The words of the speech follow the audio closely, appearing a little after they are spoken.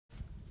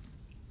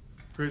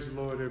Praise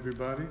the Lord,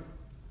 everybody.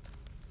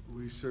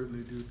 We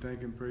certainly do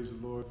thank and praise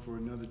the Lord for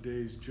another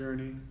day's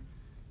journey.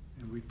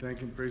 And we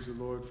thank and praise the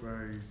Lord for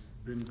how He's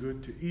been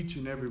good to each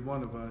and every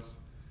one of us.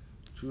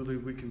 Truly,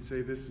 we can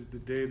say this is the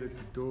day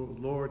that the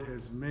Lord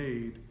has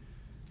made,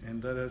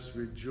 and let us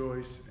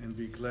rejoice and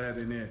be glad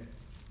in it.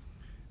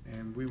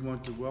 And we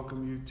want to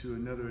welcome you to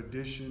another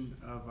edition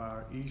of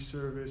our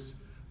e-service,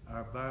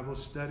 our Bible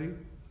study.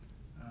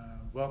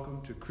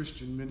 Welcome to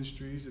Christian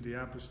Ministries of the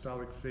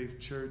Apostolic Faith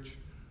Church,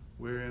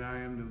 wherein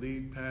I am the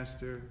lead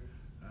pastor,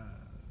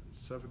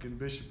 Suffragan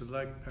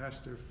Bishop-elect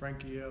Pastor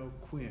Frankie L.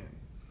 Quinn.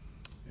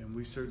 And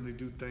we certainly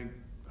do thank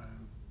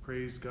and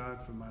praise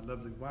God for my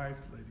lovely wife,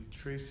 Lady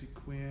Tracy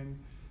Quinn,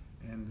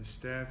 and the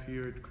staff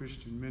here at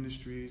Christian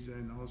Ministries,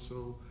 and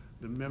also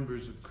the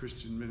members of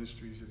Christian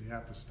Ministries of the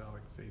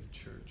Apostolic Faith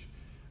Church.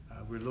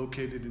 We're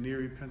located in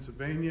Erie,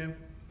 Pennsylvania,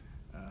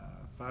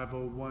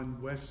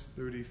 501 West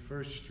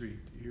 31st Street,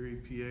 Erie,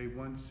 PA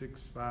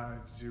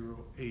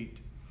 16508.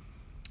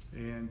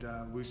 And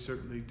we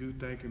certainly do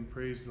thank and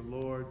praise the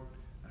Lord.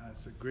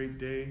 It's a great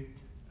day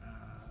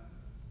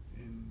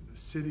in the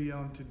city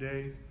on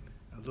today.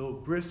 A little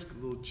brisk, a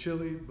little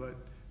chilly, but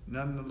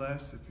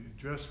nonetheless, if you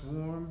dress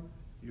warm,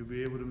 you'll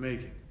be able to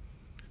make it.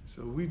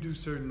 So we do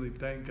certainly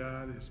thank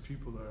God as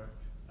people are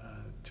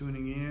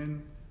tuning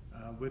in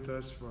with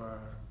us for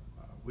our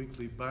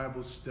weekly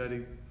Bible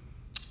study.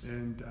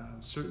 And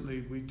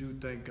certainly we do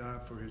thank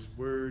God for His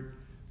Word.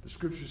 The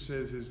Scripture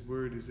says His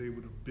Word is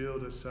able to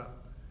build us up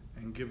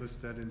and give us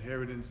that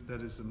inheritance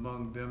that is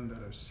among them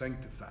that are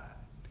sanctified.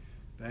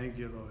 Thank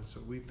you, Lord.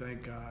 So we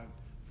thank God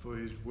for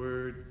His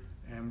Word,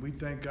 and we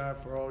thank God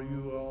for all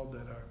you all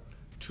that are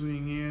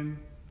tuning in,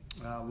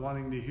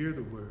 wanting to hear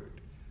the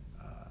Word.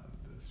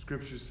 The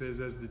Scripture says,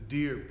 as the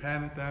deer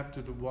panteth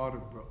after the water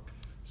brook,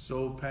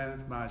 so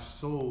panteth my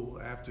soul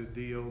after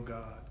thee, O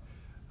God.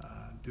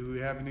 Do we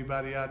have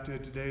anybody out there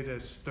today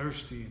that's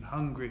thirsty and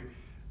hungry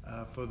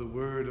for the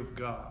Word of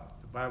God?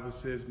 The Bible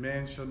says,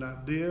 man shall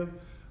not live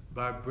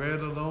by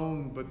bread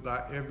alone, but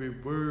by every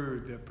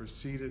word that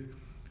proceedeth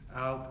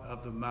out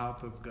of the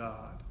mouth of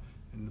God.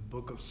 In the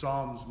book of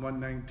Psalms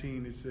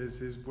 119, it says,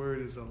 His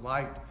word is a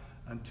light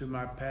unto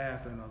my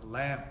path and a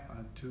lamp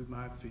unto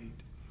my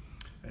feet.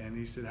 And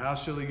he said, how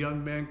shall a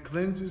young man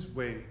cleanse his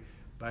way?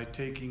 By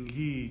taking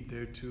heed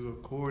thereto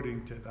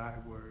according to thy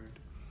word.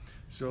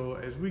 So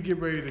as we get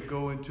ready to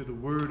go into the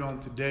word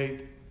on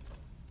today,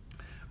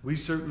 we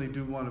certainly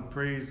do want to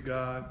praise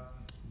God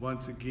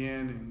once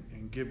again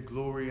and give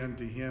glory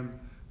unto Him,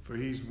 for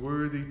He's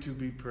worthy to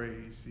be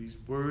praised. He's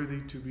worthy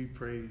to be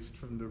praised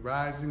from the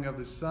rising of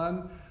the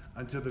sun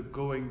until the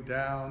going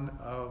down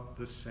of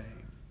the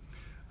same.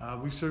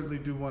 We certainly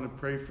do want to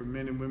pray for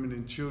men and women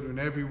and children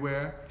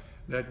everywhere,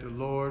 that the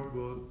Lord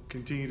will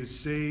continue to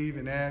save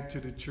and add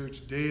to the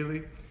church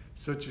daily,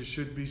 such as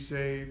should be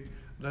saved.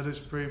 Let us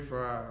pray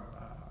for our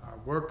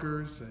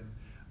workers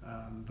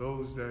and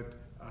those that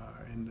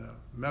are in the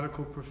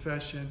medical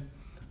profession,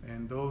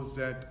 and those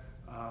that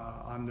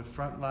are on the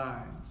front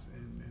lines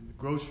in the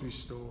grocery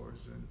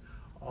stores and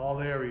all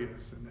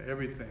areas and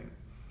everything,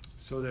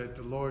 so that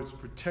the Lord's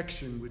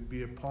protection would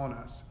be upon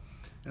us.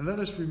 And let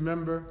us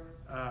remember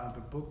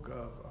the book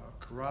of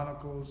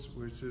Chronicles,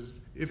 where it says,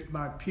 if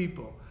my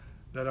people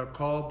that are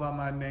called by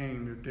my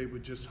name, if they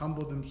would just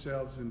humble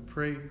themselves and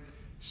pray,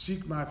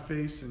 seek my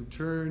face and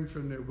turn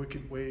from their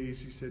wicked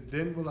ways, he said,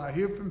 then will I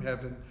hear from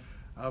heaven,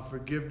 I'll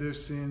forgive their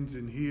sins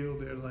and heal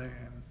their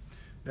land.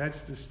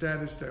 That's the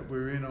status that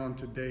we're in on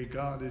today.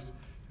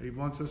 He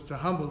wants us to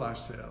humble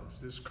ourselves.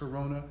 This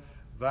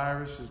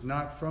coronavirus is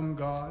not from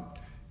God.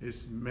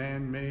 It's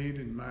man-made,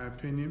 in my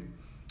opinion.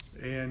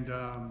 And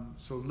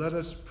so let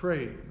us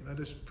pray. Let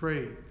us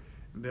pray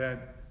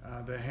that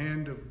the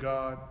hand of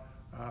God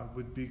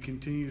would be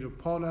continued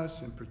upon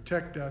us and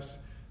protect us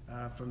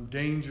from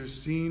danger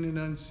seen and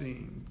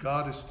unseen.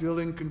 God is still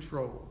in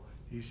control.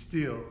 He's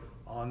still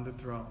on the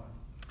throne.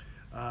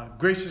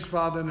 Gracious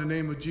Father, in the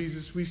name of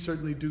Jesus, we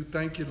certainly do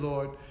thank you,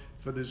 Lord,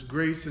 for this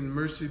grace and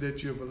mercy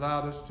that you have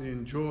allowed us to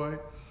enjoy.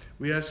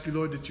 We ask you,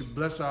 Lord, that you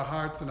bless our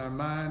hearts and our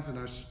minds and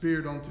our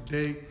spirit on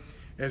today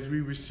as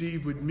we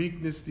receive with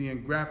meekness the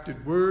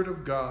engrafted word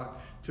of God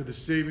to the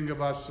saving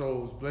of our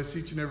souls. Bless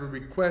each and every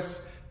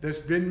request that's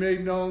been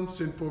made known.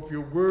 Send forth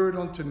your word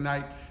on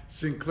tonight.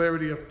 Send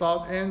clarity of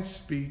thought and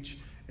speech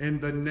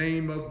in the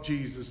name of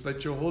Jesus.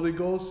 Let your Holy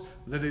Ghost,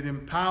 let it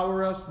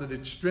empower us, let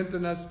it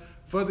strengthen us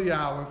for the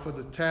hour, for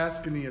the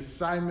task and the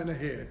assignment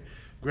ahead.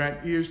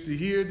 Grant ears to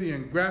hear the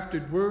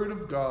engrafted word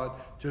of God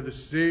to the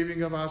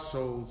saving of our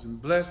souls.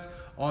 And bless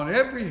on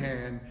every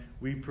hand,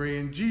 we pray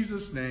in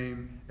Jesus'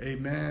 name.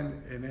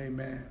 Amen and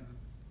amen.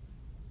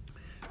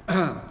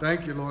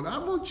 Thank you, Lord. I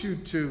want you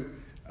to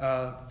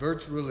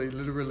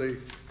literally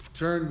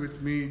turn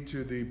with me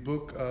to the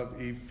book of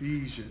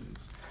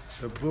Ephesians.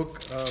 The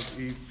book of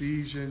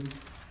Ephesians,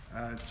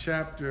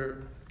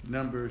 chapter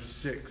number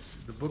 6.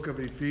 The book of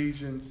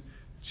Ephesians,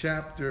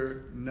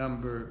 chapter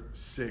number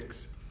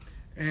 6.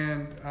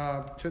 And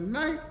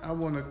tonight I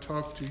want to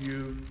talk to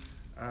you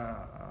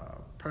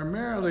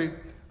primarily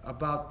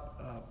about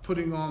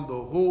putting on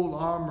the whole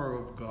armor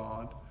of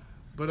God,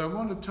 but I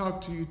want to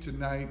talk to you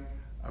tonight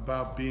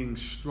about being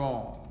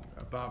strong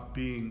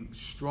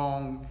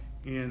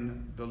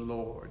in the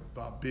Lord,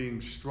 about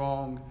being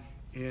strong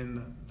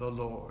in the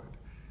Lord.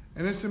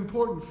 And it's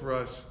important for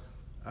us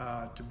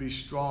to be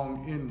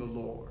strong in the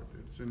Lord.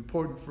 It's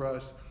important for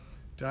us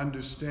to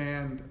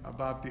understand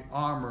about the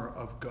armor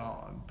of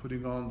God,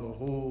 putting on the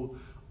whole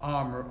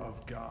armor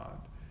of God.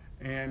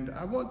 And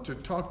I want to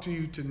talk to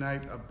you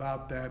tonight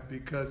about that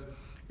because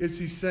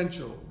it's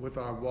essential with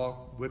our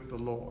walk with the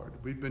Lord.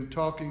 We've been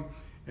talking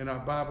in our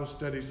Bible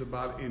studies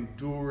about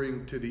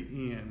enduring to the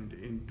end,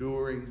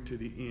 enduring to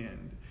the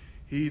end.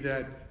 He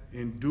that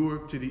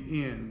endureth to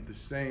the end, the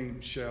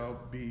same shall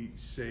be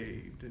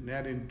saved. And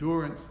that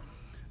endurance,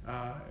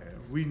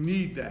 we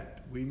need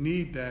that. We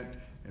need that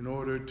in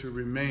order to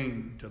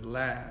remain, to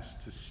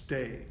last, to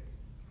stay.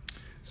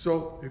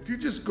 So if you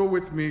just go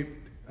with me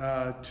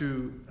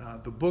to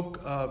the book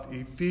of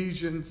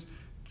Ephesians,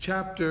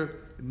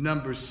 chapter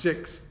number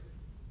 6.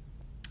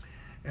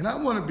 And I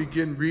want to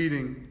begin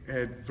reading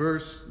at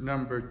verse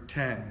number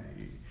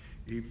 10.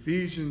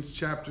 Ephesians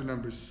chapter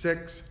number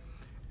 6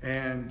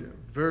 and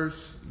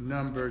verse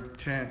number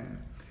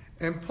 10.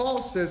 And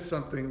Paul says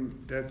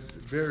something that's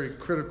very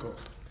critical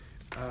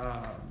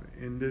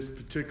in this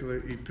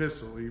particular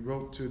epistle. He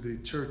wrote to the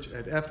church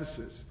at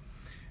Ephesus.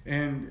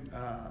 And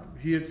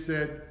he had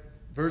said,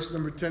 verse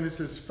number 10, it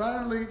says,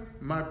 "Finally,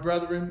 my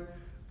brethren,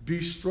 be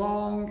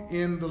strong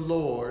in the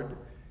Lord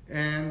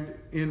and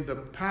in the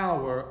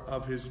power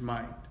of his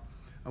might."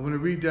 I want to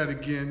read that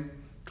again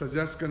because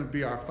that's going to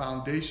be our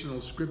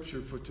foundational scripture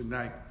for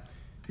tonight.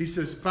 He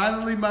says,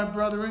 "Finally, my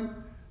brethren,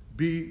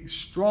 be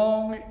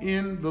strong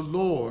in the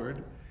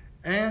Lord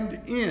and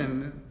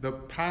in the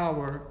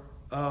power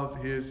of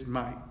his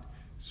might."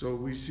 So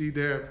we see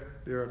there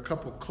are a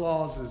couple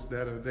clauses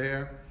that are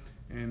there,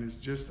 and it's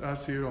just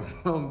us here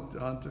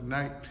on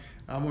tonight.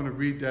 I want to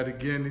read that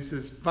again. He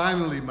says,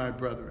 "Finally, my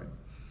brethren,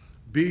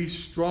 be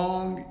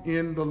strong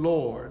in the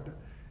Lord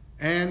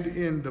and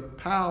in the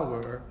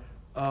power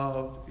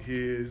of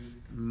his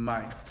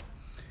might."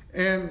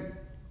 And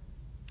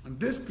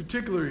this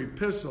particular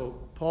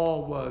epistle,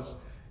 Paul was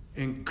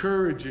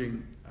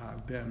encouraging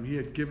them. He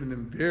had given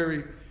them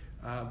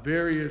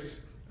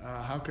various,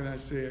 how can I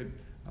say it?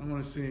 I don't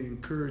want to say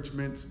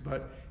encouragements,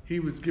 but he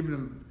was giving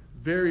them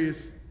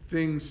various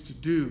things to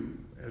do,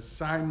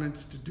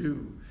 assignments to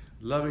do,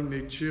 loving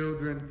their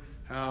children,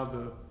 how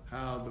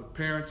the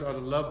parents are to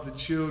love the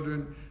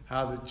children,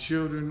 how the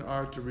children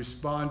are to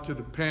respond to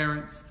the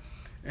parents.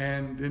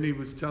 And then he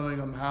was telling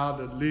them how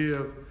to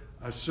live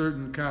a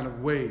certain kind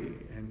of way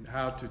and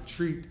how to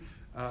treat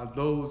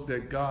those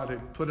that God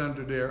had put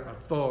under their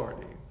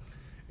authority.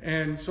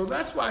 And so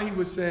that's why he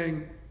was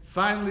saying,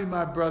 "Finally,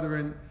 my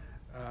brethren,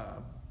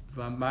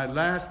 my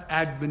last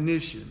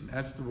admonition,"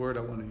 that's the word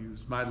I want to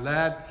use, my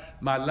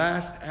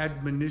last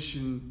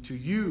admonition to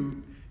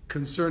you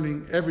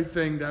concerning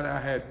everything that I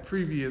had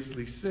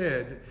previously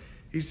said.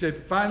 He said,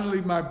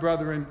 "Finally, my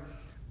brethren,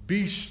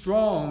 be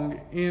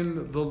strong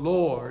in the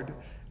Lord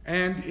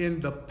and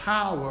in the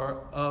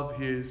power of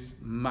his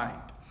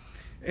might."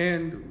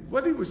 And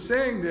what he was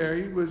saying there,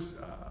 he was,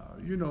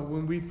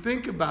 when we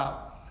think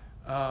about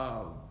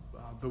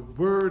the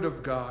Word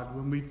of God,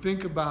 when we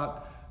think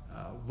about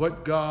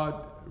what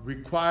God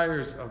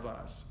requires of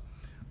us,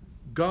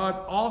 God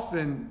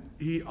often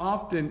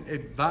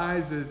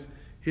advises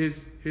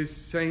his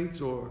saints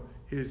or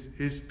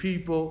his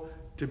people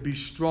to be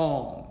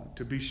strong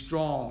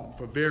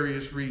for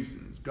various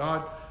reasons.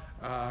 God,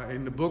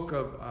 in the book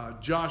of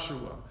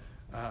Joshua,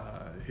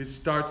 it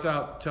starts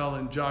out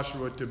telling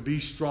Joshua to be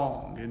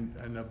strong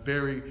and a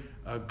very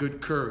good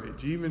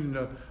courage. Even in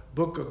the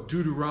book of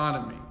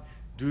Deuteronomy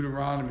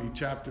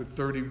chapter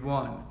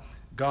 31,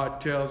 God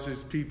tells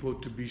his people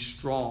to be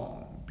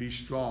strong.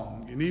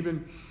 And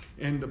even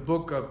in the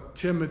book of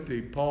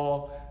Timothy,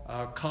 Paul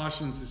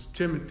cautions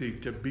Timothy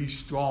to be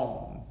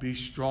strong.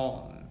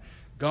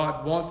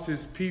 God wants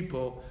his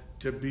people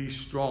to be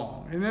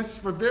strong. And that's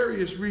for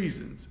various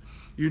reasons.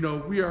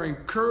 We are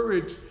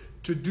encouraged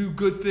to do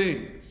good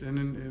things. And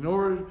in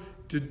order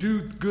to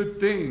do good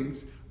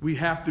things, we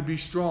have to be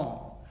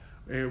strong.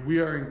 We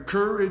are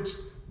encouraged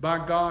by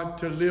God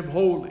to live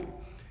holy.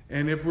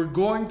 And if we're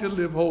going to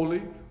live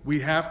holy, we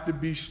have to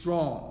be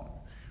strong.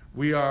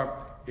 We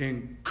are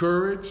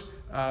encouraged.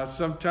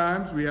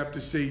 Sometimes we have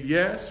to say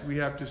yes, we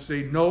have to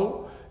say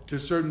no to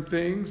certain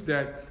things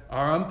that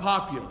are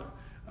unpopular.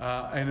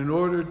 And in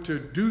order to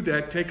do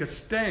that, take a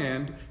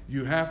stand,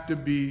 you have to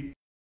be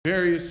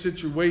various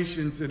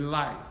situations in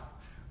life.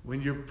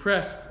 When you're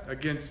pressed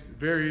against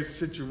various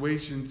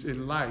situations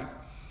in life,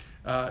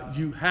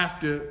 you have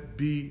to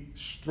be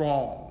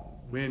strong.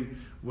 When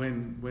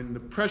the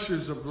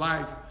pressures of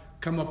life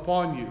come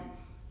upon you,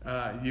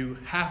 you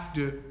have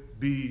to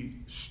be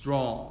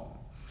strong.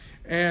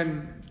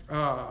 And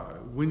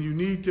when you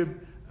need to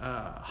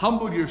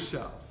humble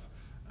yourself,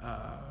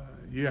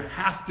 you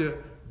have to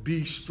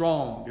be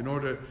strong in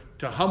order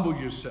to humble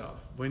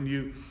yourself. When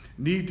you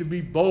need to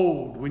be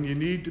bold, when you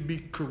need to be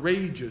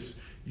courageous,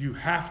 you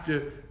have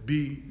to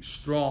be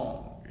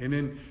strong. And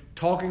in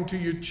talking to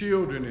your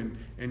children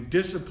and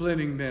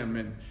disciplining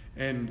them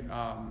and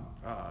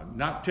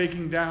not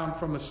taking down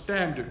from a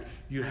standard,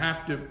 you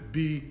have to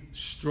be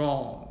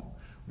strong.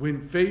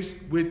 When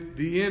faced with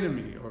the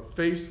enemy or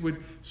faced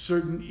with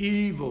certain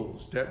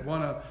evils that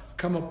want to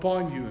come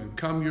upon you and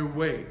come your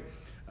way,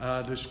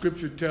 the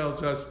scripture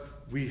tells us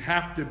we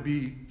have to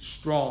be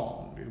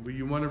strong. When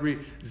you want to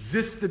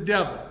resist the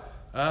devil,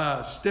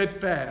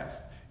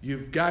 steadfast,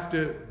 you've got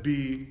to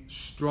be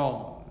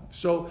strong.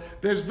 So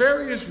there's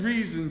various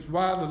reasons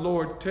why the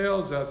Lord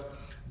tells us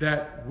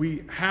that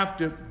we have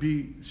to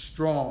be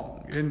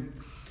strong. And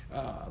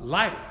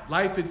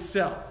life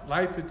itself,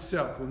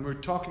 when we're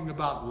talking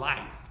about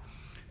life,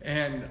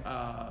 and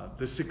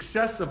the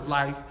success of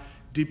life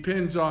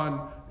depends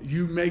on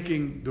you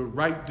making the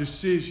right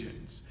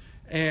decisions.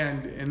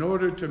 And in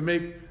order to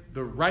make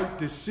the right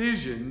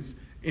decisions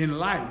in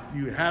life,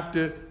 you have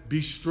to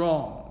be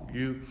strong.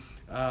 You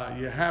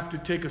have to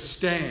take a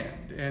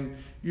stand. And,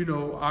 you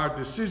know, our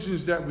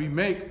decisions that we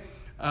make,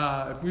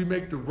 if we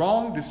make the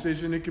wrong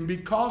decision, it can be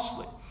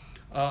costly.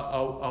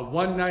 A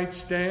one-night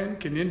stand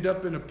can end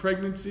up in a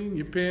pregnancy and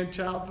you're paying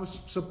child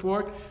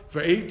support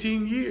for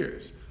 18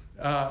 years.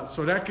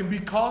 So that can be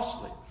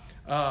costly.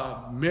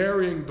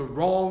 Marrying the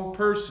wrong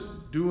person,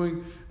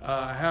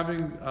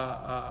 having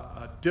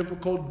a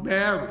difficult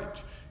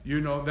marriage, you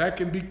know, that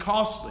can be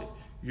costly.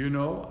 You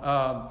know,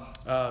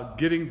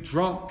 getting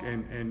drunk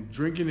and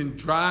drinking and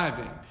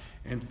driving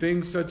and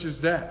things such as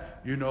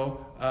that, you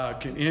know,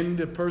 can end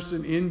a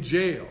person in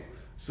jail.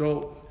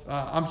 So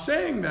I'm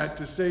saying that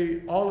to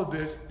say all of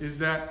this is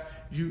that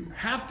you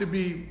have to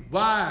be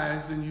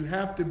wise and you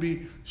have to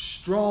be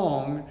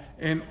strong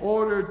in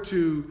order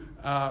to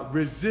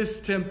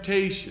resist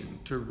temptation,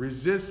 to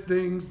resist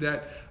things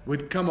that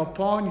would come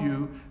upon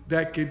you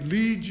that could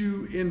lead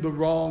you in the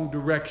wrong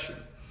direction.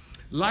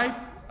 Life,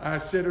 I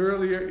said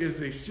earlier,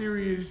 is a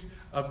series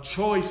of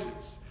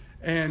choices,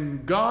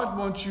 and God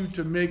wants you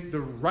to make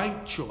the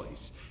right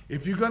choice.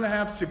 If you're going to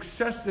have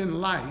success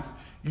in life,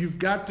 you've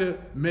got to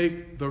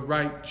make the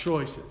right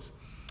choices.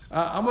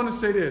 I'm going to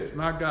say this,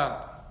 my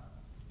God,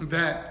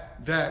 that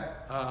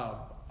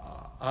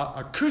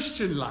a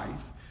Christian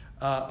life,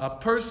 a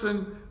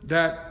person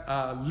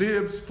that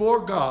lives for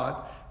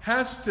God,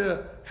 has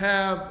to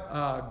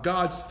have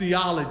God's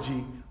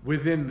theology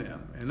within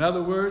them. In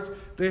other words,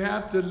 they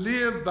have to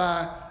live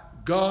by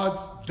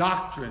God's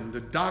doctrine,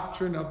 the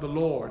doctrine of the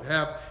Lord,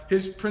 have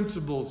his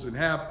principles and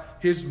have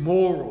his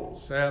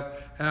morals,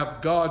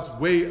 have God's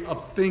way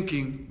of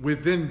thinking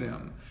within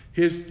them,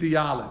 his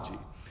theology.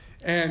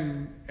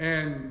 And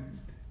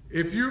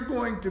if you're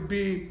going to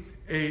be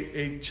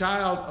a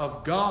child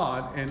of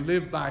God and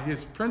live by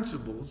his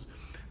principles,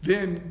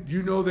 then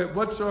you know that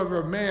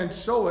whatsoever a man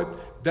soweth,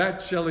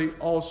 that shall he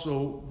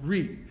also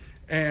reap.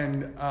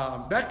 And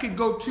that could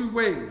go two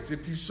ways.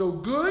 If you sow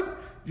good,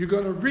 you're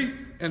going to reap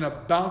in a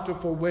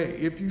bountiful way.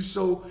 If you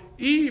sow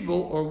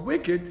evil or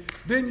wicked,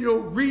 then you'll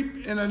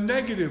reap in a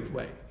negative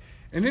way.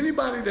 And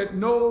anybody that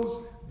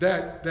knows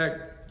that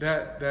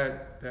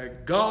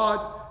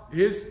God,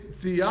 his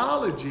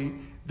theology,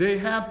 they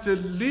have to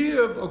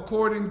live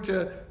according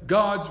to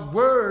God's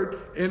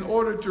word in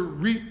order to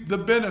reap the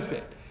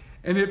benefit.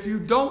 And if you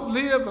don't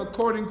live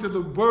according to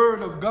the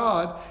word of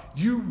God,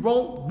 you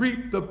won't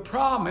reap the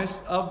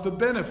promise of the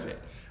benefit.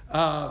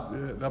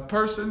 The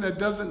person that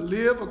doesn't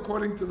live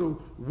according to the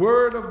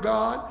word of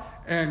God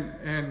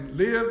and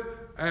live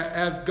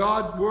as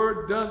God's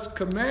word does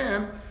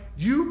command,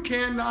 you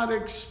cannot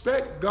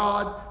expect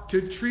God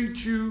to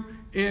treat you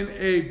in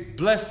a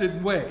blessed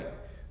way.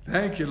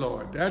 Thank you,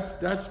 Lord.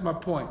 That's my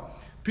point.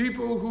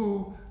 People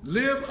who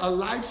live a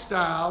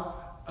lifestyle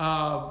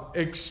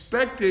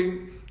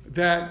expecting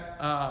that,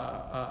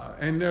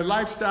 and their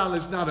lifestyle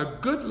is not a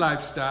good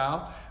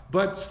lifestyle,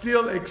 but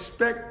still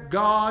expect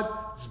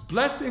God's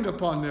blessing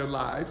upon their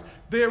lives,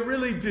 they're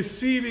really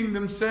deceiving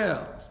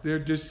themselves. They're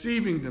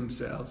deceiving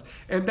themselves,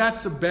 and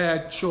that's a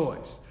bad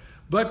choice.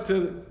 But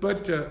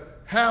to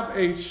have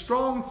a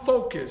strong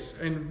focus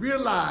and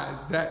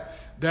realize that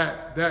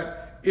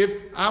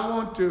if I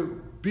want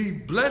to be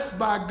blessed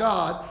by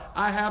God,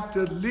 I have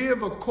to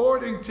live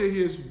according to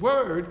his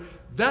word.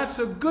 That's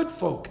a good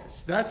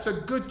focus. That's a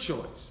good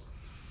choice.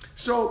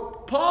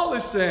 So Paul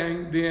is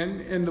saying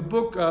then in the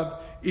book of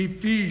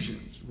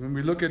Ephesians, when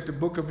we look at the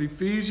book of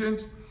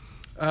Ephesians,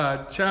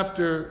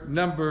 chapter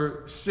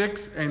number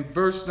 6 and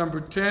verse number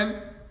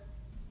 10,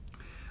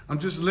 I'm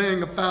just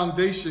laying a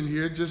foundation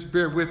here, just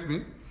bear with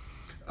me.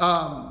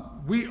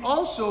 We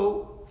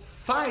also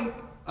fight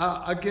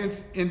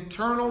against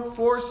internal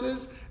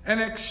forces and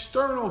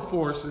external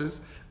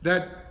forces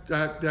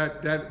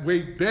that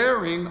weigh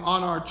bearing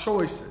on our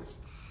choices.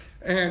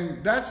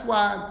 And that's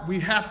why we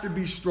have to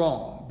be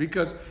strong,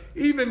 because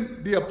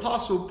even the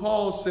Apostle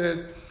Paul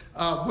says,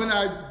 when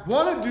I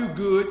want to do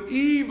good,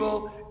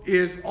 evil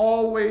is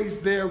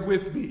always there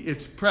with me.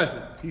 It's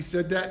present. He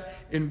said that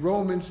in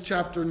Romans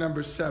chapter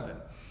number 7.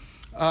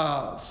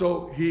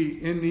 So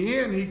in the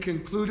end, he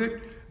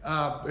concluded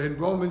in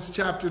Romans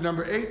chapter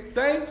number 8,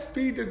 thanks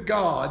be to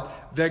God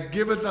that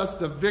giveth us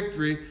the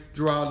victory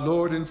through our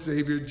Lord and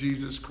Savior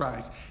Jesus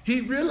Christ.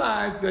 He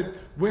realized that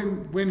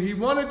when he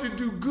wanted to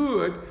do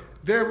good,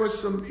 there were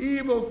some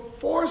evil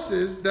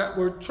forces that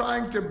were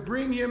trying to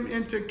bring him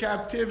into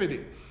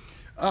captivity.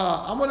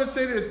 I want to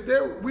say this,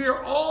 we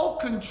are all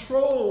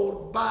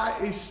controlled by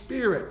a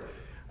spirit,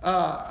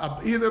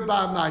 either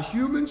by my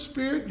human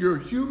spirit, your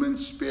human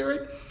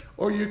spirit,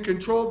 or you're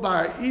controlled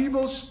by an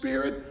evil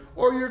spirit,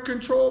 or you're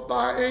controlled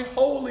by a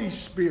Holy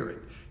Spirit.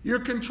 You're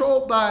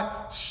controlled by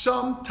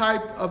some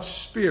type of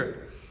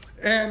spirit.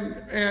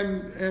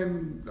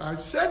 And I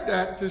said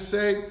that to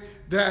say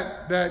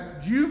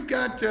that you've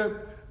got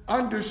to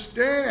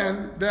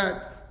understand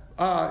that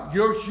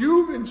your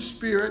human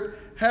spirit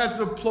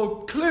has a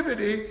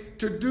proclivity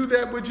to do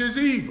that which is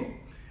evil.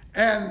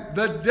 And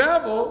the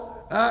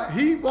devil,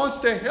 he wants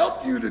to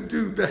help you to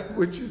do that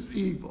which is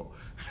evil.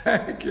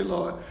 Thank you,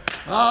 Lord.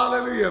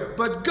 Hallelujah.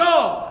 But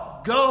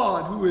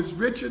God, who is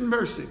rich in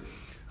mercy,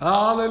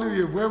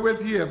 hallelujah,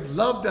 wherewith he hath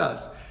loved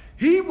us,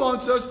 he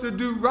wants us to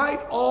do right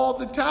all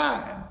the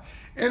time.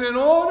 And in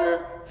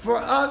order for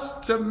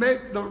us to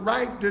make the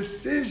right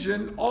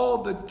decision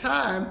all the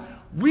time,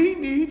 we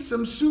need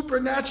some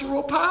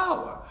supernatural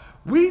power.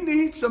 We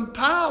need some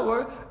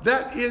power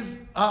that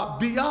is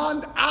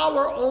beyond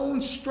our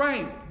own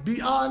strength,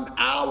 beyond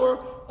our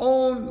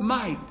own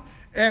might.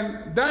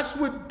 And that's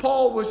what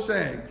Paul was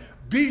saying.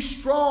 Be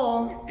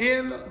strong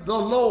in the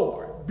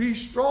Lord. Be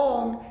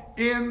strong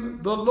in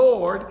the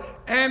Lord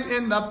and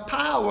in the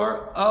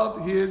power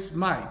of his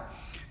might.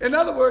 In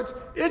other words,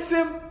 it's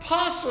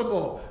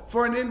impossible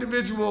for an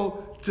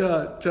individual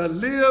to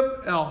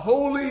live a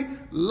holy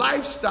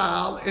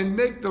lifestyle and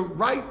make the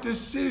right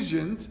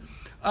decisions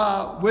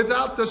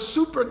without the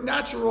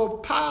supernatural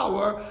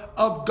power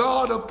of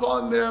God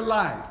upon their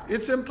life.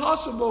 It's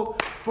impossible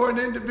for an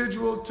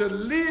individual to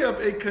live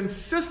a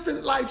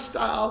consistent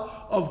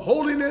lifestyle of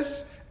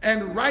holiness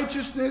and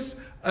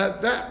righteousness,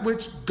 that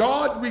which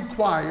God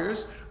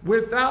requires,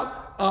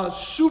 without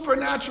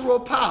supernatural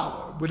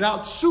power,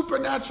 without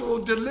supernatural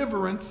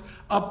deliverance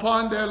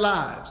upon their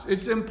lives.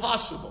 It's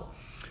impossible.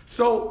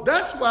 So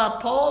that's why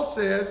Paul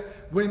says,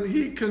 when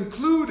he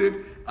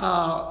concluded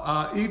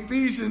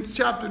Ephesians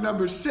chapter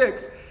number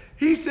 6,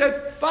 he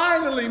said,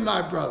 finally,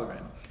 my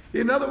brethren.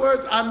 In other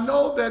words, I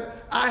know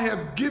that I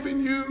have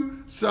given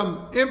you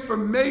some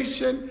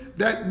information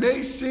that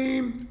may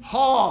seem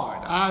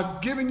hard.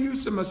 I've given you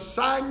some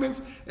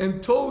assignments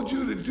and told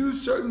you to do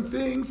certain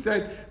things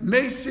that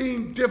may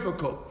seem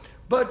difficult.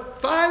 But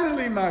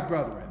finally, my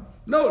brethren,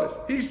 notice,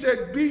 he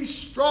said, be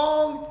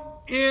strong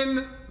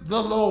in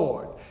the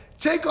Lord.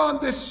 Take on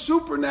this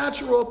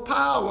supernatural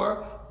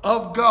power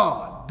of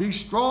God. Be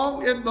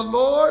strong in the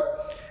Lord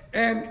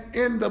and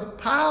in the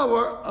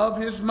power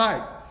of his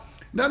might.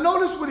 Now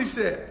notice what he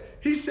said.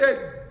 He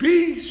said,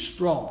 be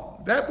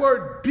strong. That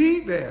word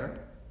be there,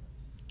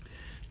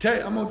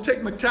 I'm going to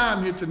take my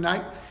time here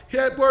tonight.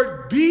 That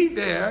word be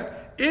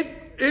there,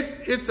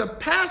 it's a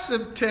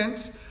passive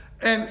tense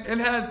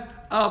and has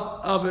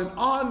of an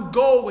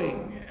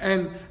ongoing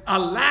and a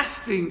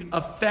lasting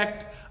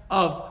effect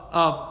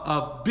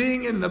of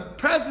being in the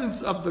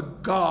presence of the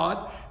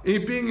God,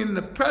 being in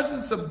the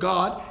presence of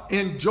God,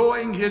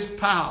 enjoying his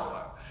power.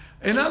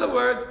 In other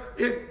words,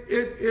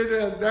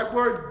 that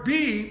word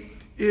be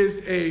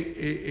is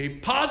a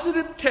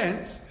positive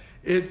tense.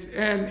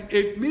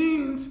 It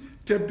means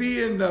to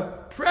be in the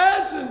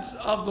presence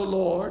of the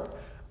Lord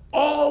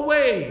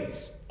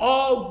always,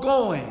 all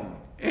going,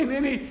 at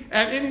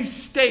any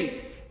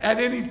state, at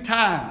any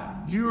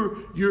time.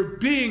 You're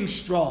being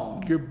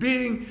strong. You're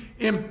being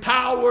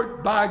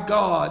empowered by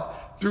God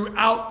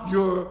throughout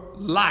your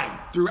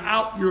life,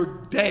 throughout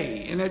your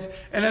day. And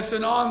it's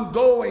an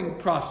ongoing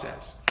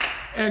process.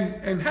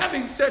 And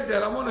having said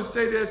that, I want to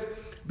say this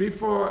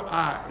before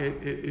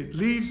it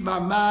leaves my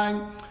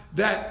mind,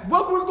 that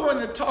what we're going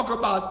to talk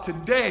about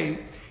today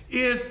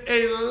is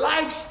a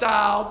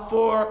lifestyle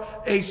for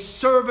a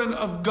servant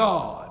of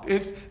God.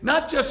 It's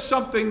not just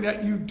something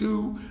that you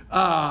do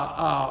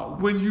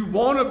when you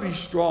want to be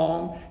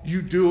strong,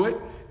 you do it.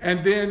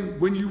 And then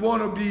when you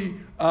want to be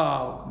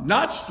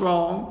not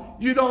strong,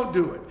 you don't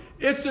do it.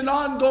 It's an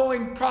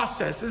ongoing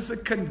process. It's a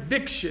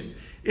conviction.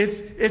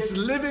 It's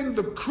living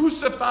the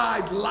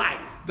crucified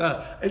life.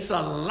 It's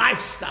a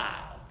lifestyle.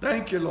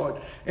 Thank you, Lord.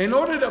 In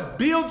order to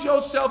build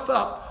yourself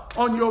up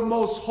on your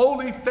most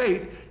holy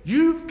faith,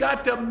 you've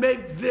got to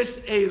make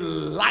this a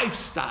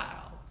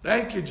lifestyle.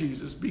 Thank you,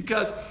 Jesus.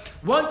 Because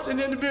once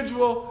an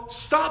individual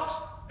stops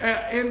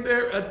in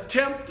their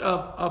attempt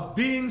of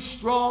being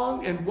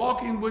strong and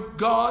walking with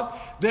God,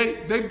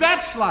 they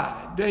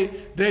backslide.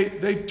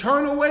 They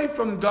turn away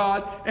from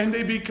God and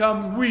they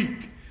become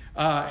weak.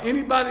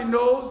 Anybody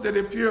knows that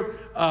if you're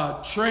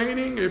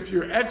training, if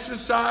you're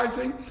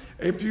exercising,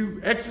 if you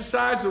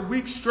exercise a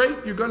week straight,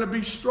 you're going to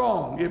be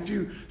strong. If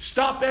you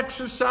stop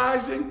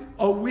exercising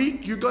a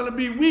week, you're going to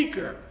be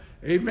weaker.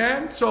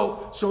 Amen.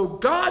 So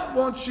God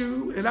wants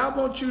you, and I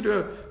want you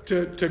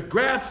to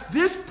grasp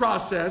this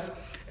process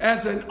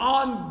as an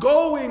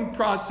ongoing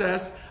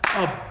process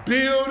of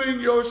building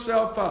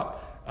yourself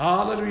up.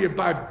 Hallelujah.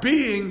 By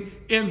being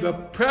in the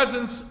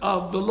presence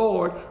of the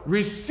Lord,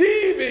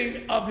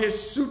 receiving of his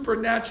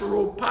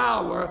supernatural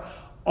power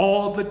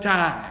all the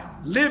time.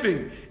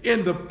 Living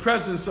in the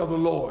presence of the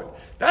Lord.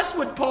 That's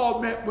what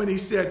Paul meant when he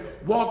said,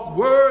 walk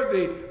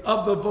worthy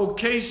of the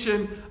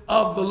vocation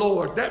of the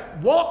Lord. That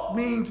walk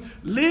means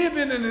live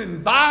in an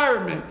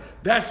environment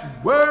that's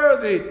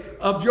worthy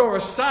of your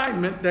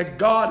assignment that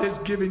God has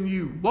given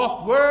you.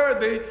 Walk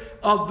worthy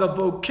of the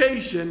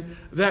vocation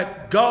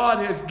that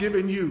God has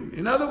given you.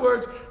 In other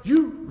words,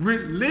 you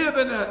live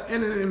in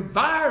an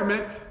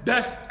environment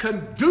that's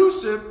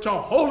conducive to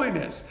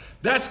holiness,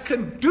 that's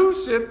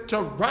conducive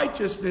to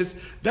righteousness,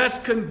 that's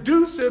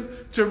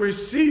conducive to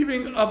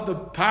receiving of the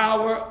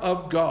power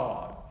of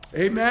God.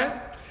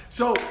 Amen?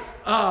 So,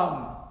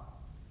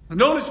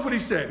 notice what he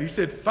said. He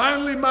said,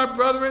 finally, my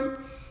brethren,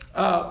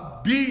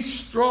 be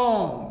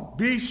strong.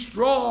 Be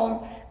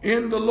strong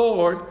in the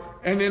Lord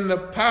and in the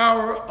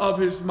power of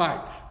his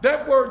might.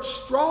 That word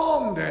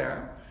strong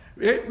there,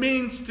 it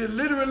means to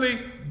literally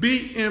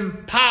be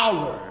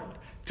empowered.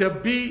 To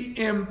be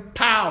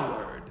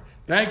empowered.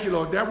 Thank you,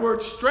 Lord. That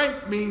word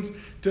strength means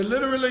to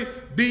literally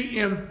be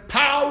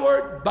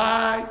empowered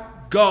by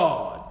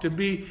God. To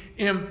be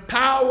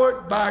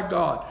empowered by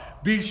God.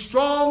 Be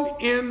strong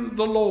in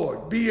the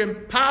Lord. Be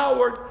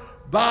empowered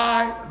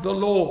by the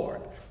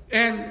Lord.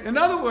 And in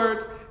other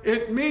words,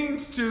 it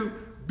means to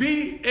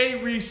be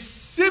a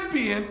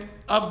recipient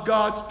of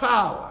God's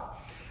power.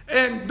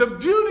 And the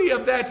beauty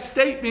of that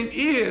statement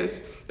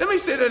is, let me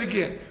say that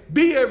again,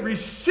 be a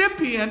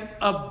recipient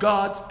of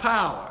God's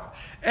power.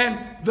 And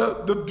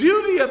the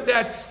beauty of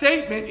that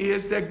statement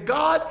is that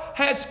God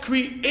has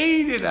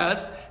created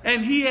us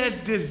and he has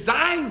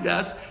designed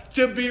us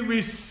to be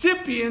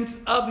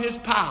recipients of his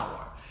power.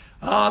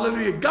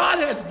 Hallelujah. God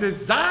has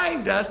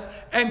designed us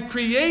and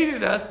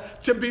created us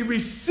to be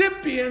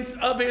recipients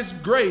of his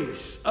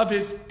grace, of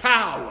his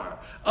power,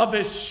 of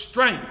his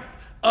strength,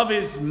 of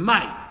his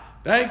might.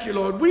 Thank you,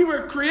 Lord. We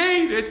were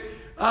created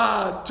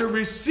to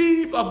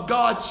receive of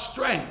God's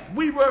strength.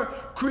 We were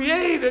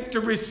created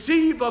to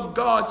receive of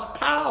God's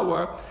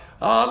power.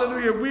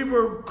 Hallelujah. We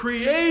were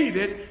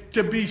created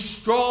to be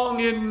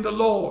strong in the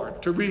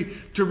Lord, to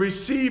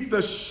receive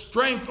the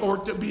strength or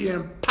to be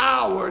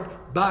empowered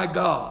by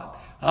God.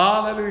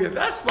 Hallelujah.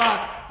 That's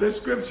why the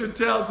scripture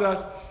tells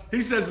us,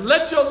 he says,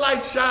 let your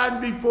light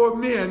shine before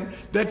men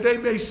that they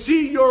may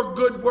see your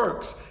good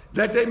works,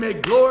 that they may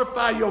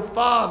glorify your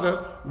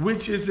Father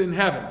which is in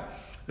heaven.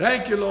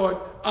 Thank you, Lord.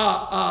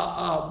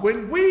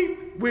 When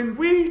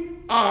we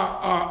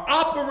are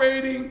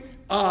operating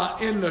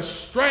in the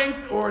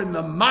strength or in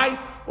the might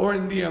or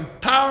in the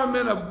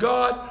empowerment of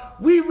God,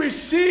 we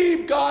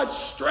receive God's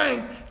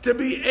strength to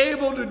be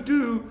able to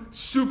do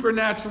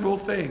supernatural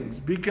things,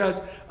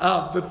 because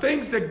the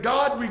things that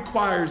God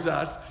requires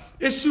us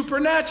is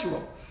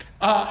supernatural.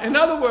 In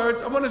other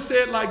words, I want to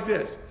say it like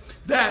this,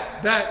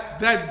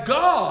 that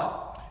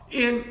God,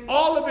 in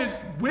all of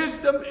his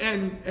wisdom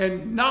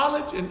and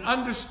knowledge and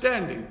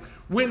understanding,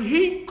 when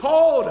he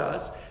called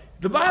us,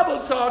 the Bible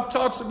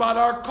talks about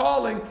our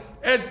calling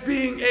as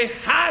being a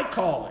high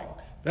calling.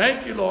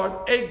 Thank you, Lord.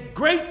 A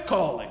great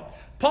calling.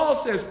 Paul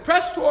says,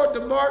 press toward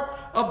the mark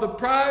of the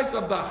prize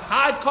of the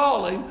high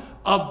calling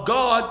of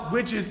God,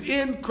 which is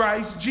in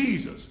Christ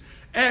Jesus.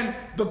 And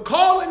the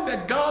calling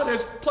that God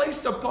has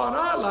placed upon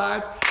our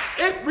lives,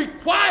 it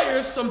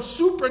requires some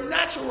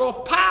supernatural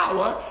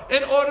power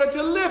in order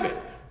to live it.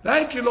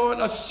 Thank you, Lord.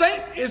 A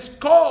saint is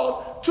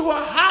called to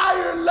a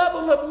higher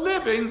level of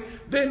living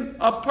than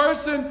a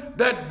person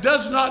that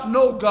does not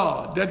know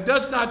God, that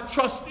does not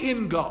trust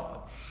in God.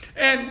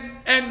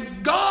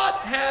 And God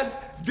has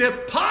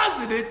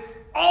deposited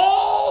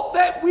all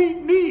that we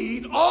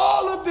need,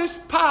 all of this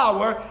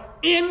power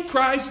in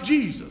Christ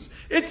Jesus.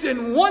 It's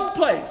in one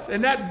place,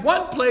 and that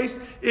one place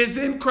is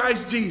in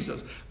Christ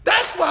Jesus.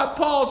 That's why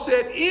Paul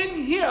said, in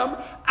him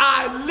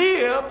I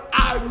live,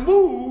 I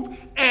move,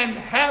 and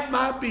have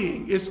my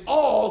being. It's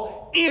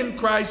all in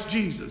Christ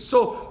Jesus.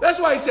 So that's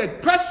why he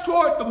said, press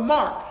toward the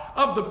mark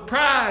of the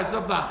prize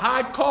of the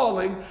high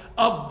calling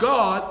of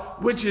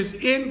God, which is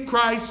in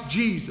Christ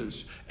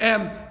Jesus.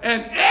 And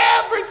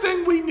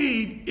everything we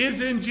need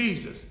is in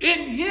Jesus.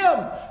 In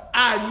him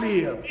I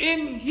live.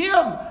 In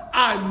him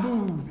I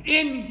move.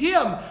 In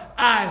him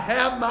I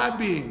have my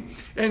being.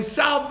 And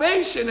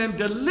salvation and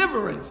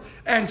deliverance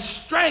and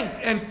strength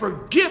and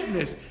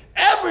forgiveness,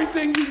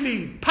 everything you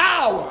need,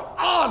 power,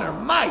 honor,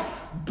 might,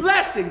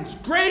 blessings,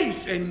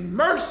 grace and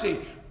mercy,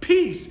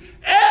 peace,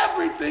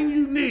 everything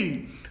you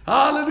need,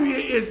 hallelujah,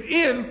 is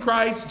in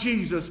Christ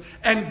Jesus.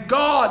 And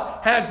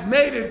God has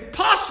made it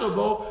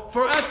possible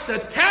for us to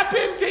tap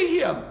into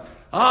him,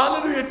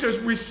 hallelujah,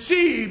 to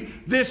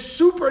receive this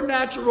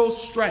supernatural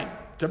strength,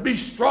 to be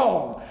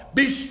strong,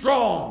 be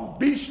strong,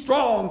 be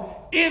strong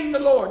in the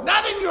Lord.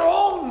 Not in your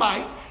own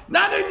might,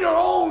 not in your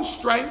own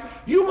strength.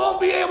 You won't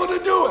be able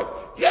to do it.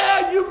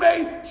 Yeah, you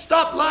may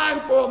stop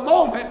lying for a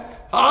moment,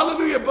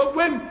 hallelujah, but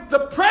when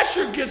the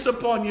pressure gets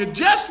upon you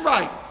just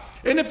right,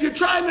 And if you're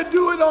trying to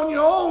do it on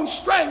your own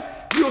strength,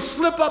 you'll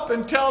slip up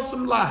and tell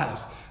some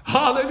lies.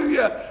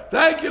 Hallelujah.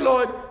 Thank you,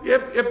 Lord.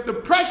 If the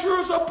pressure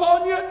is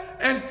upon you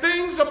and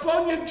things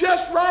upon you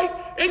just right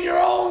in your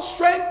own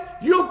strength,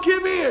 you'll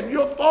give in.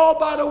 You'll fall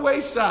by the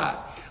wayside.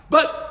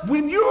 But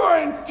when you are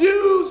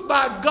infused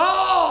by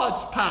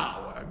God's power,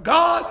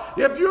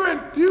 if you're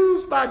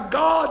infused by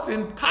God's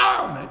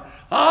empowerment,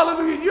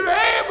 hallelujah, you're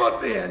able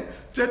then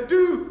to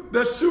do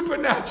the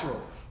supernatural.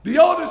 The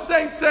older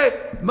saints say,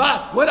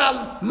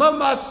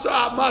 my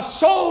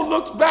soul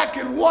looks back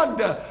and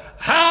wonder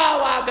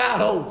how I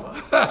got over.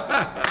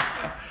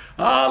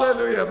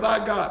 Hallelujah, my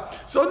God.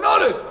 So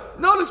notice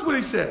what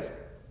he says.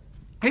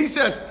 He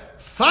says,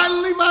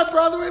 finally, my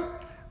brethren,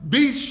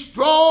 be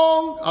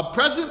strong, a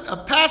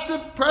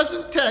passive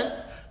present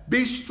tense,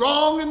 be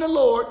strong in the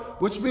Lord,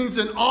 which means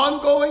an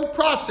ongoing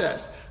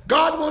process.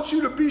 God wants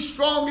you to be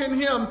strong in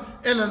him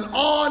in an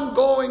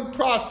ongoing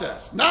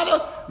process. Not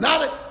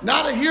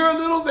a here a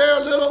little, there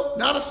a little,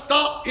 not a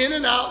stop in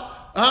and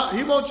out.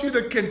 He wants you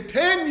to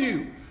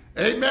continue,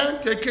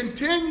 amen, to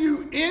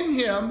continue in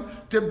him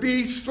to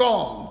be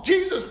strong.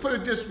 Jesus put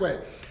it this way.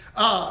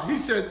 He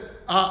says,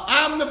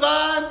 I'm the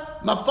vine,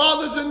 my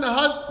father's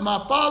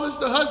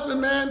the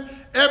husbandman.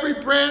 Every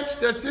branch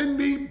that's in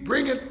me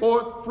bringeth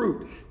forth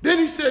fruit. Then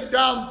he said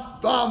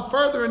down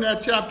further in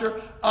that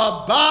chapter,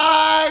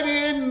 abide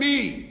in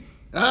me,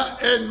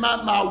 and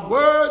my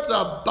words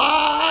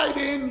abide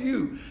in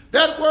you.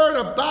 That word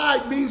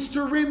abide means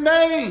to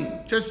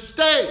remain, to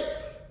stay.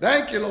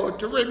 Thank you, Lord.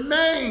 To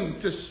remain,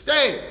 to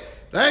stay.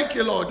 Thank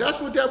you, Lord.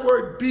 That's what that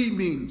word be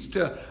means,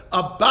 to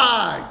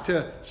abide,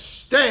 to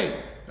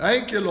stay.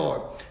 Thank you,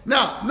 Lord.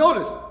 Now,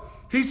 notice,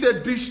 he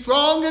said, be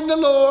strong in the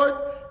Lord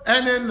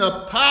and in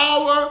the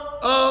power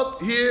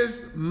of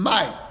his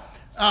might.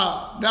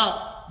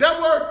 Now,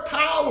 that word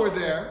power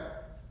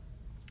there,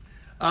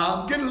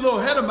 I'm getting a little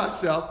ahead of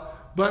myself,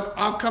 but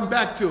I'll come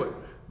back to it.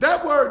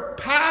 That word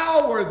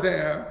power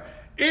there,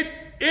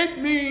 it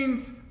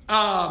means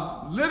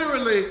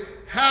literally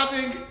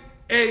having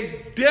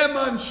a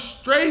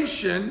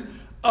demonstration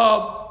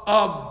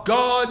of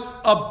God's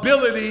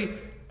ability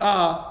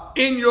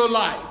in your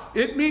life.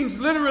 It means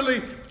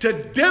literally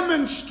to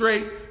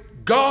demonstrate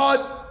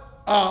God's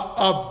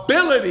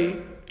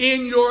ability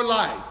in your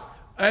life.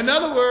 In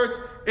other words,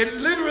 it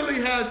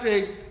literally has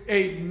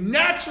a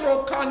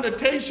natural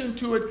connotation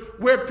to it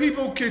where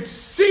people could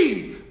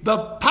see the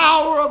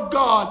power of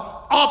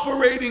God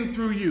operating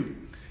through you.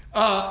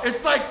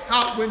 It's like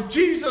how when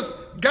Jesus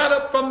got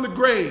up from the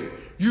grave,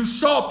 you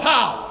saw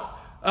power.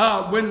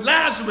 When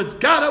Lazarus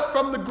got up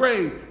from the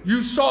grave,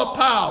 you saw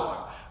power.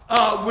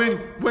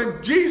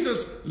 When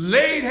Jesus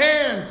laid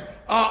hands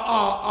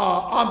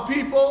on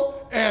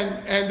people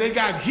and they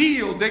got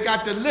healed, they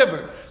got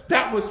delivered,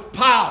 that was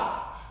power.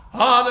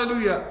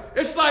 Hallelujah.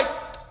 It's like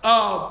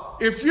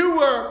if you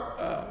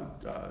were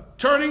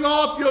turning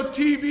off your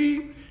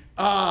TV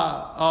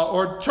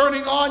or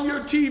turning on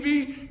your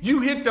TV,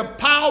 you hit the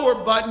power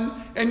button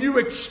and you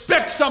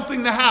expect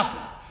something to happen.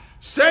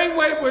 Same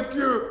way with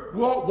your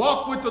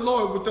walk with the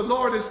Lord, what the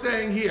Lord is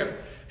saying here.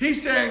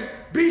 He's saying,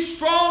 be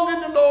strong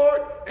in the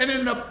Lord and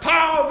in the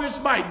power of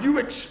his might.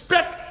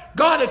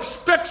 God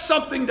expects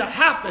something to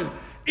happen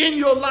in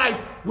your life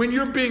when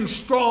you're being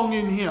strong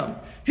in him.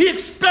 He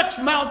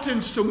expects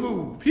mountains to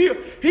move.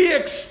 He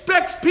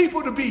expects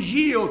people to be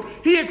healed.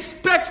 He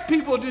expects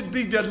people to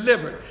be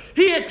delivered.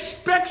 He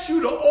expects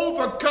you to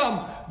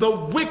overcome the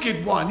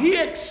wicked one. He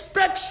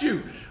expects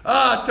you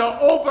to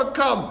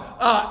overcome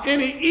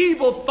any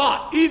evil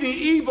thought, any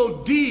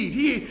evil deed.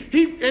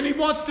 He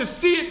wants to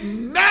see it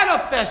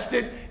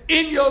manifested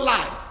in your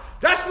life.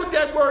 That's what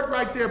that word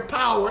right there,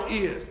 power,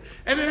 is.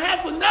 And it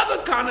has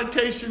another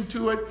connotation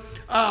to it,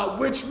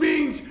 which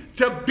means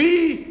to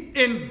be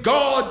in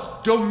God's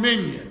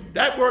dominion.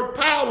 That word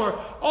power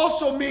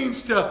also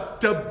means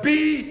to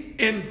be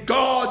in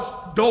God's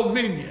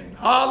dominion.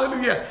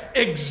 Hallelujah.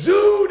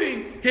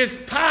 Exuding his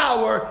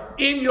power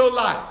in your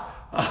life.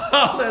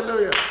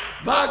 Hallelujah.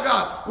 My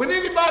God. When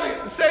anybody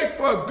say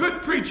for a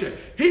good preacher,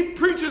 he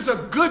preaches a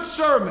good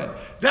sermon,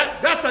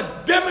 that's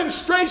a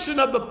demonstration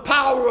of the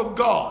power of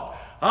God.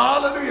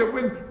 Hallelujah.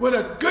 When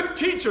a good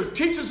teacher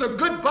teaches a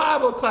good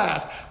Bible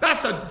class,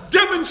 that's a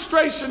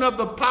demonstration of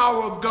the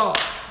power of God.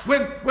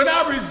 When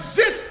I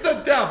resist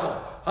the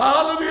devil,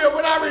 hallelujah,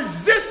 when I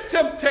resist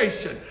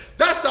temptation,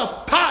 that's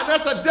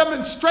a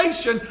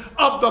demonstration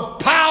of the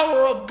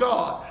power of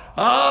God.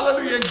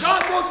 Hallelujah. And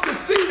God wants to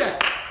see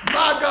that.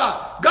 My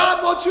God.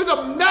 God wants you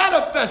to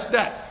manifest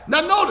that.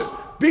 Now notice,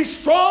 be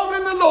strong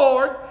in the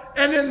Lord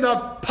and in the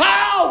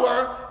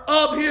power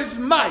of his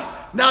might.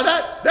 Now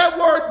that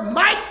word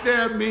might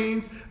there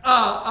means,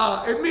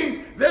 it means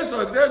there's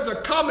a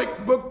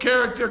comic book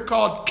character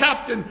called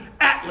Captain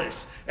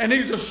Atlas, and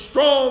he's a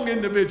strong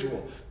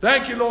individual.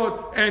 Thank you,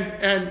 Lord.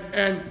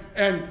 And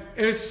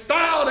it's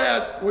styled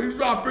as, well, he's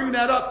trying to bring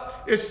that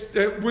up. It's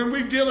that when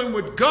we're dealing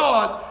with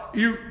God,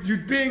 you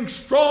being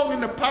strong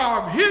in the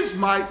power of his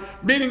might,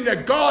 meaning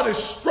that God is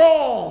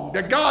strong,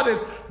 that God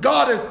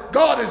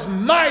is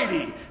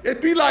mighty.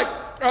 It'd be like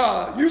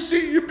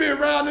You've been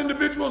around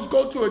individuals,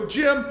 go to a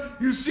gym,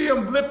 you see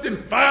them lifting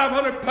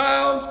 500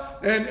 pounds,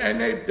 and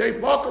they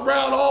walk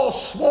around all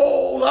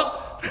swole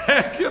up.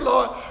 Thank you,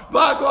 Lord.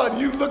 My God,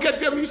 you look at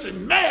them, you say,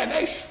 man,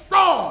 they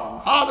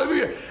strong.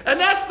 Hallelujah. And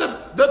that's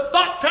the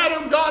thought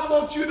pattern God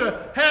wants you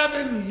to have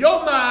in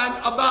your mind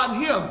about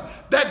him.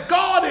 That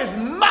God is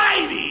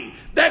mighty,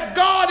 that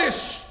God is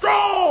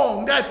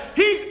strong, that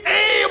he's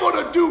able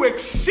to do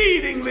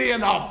exceedingly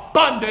and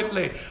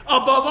abundantly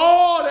above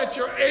all that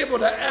you're able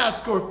to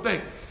ask or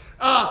think.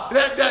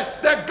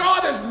 That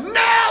God has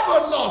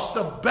never lost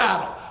a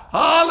battle.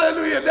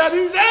 Hallelujah. That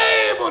he's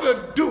able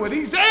to do it.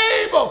 He's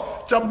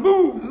able to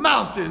move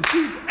mountains.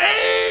 He's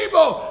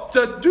able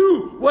to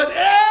do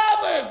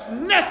whatever is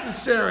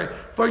necessary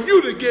for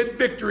you to get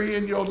victory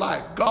in your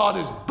life. God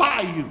is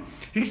by you.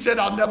 He said,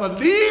 I'll never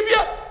leave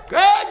you.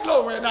 God,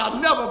 glory, and I'll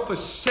never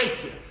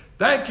forsake you.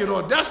 Thank you,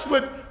 Lord. That's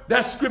what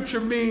that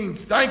scripture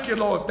means. Thank you,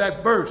 Lord,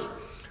 that verse.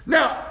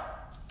 Now,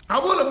 I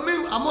want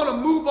to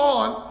move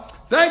on.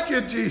 Thank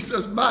you,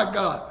 Jesus, my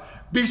God.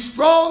 Be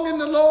strong in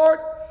the Lord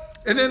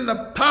and in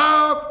the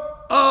power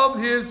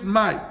of his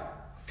might.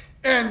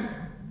 And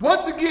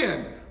once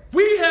again,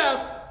 we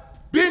have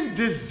been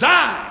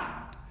designed.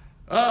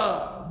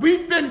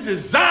 We've been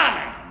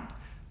designed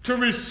to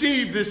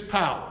receive this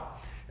power.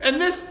 And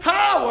this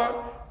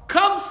power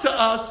comes to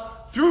us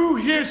through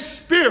his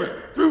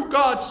Spirit, through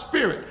God's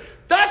Spirit.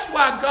 That's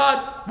why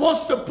God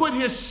wants to put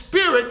his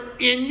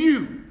Spirit in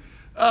you.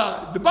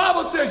 The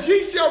Bible says,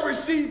 ye shall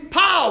receive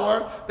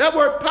power. That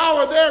word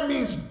power there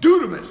means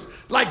dunamis,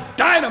 like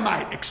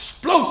dynamite,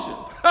 explosive.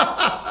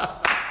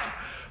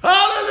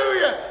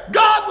 Hallelujah.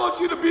 God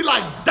wants you to be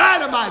like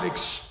dynamite,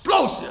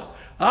 explosive.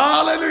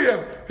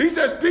 Hallelujah. He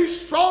says, be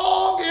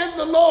strong in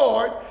the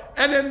Lord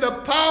and in the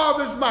power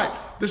of his might.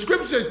 The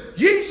scripture says,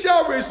 ye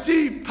shall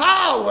receive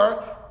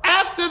power.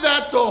 After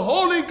that, the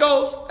Holy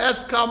Ghost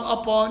has come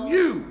upon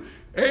you.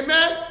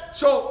 Amen.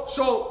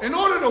 So in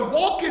order to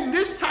walk in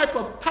this type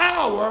of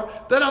power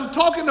that I'm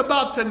talking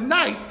about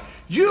tonight,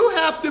 you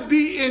have to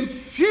be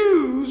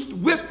infused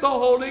with the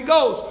Holy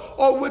Ghost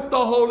or with the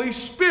Holy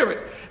Spirit.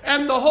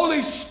 And the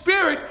Holy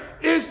Spirit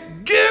is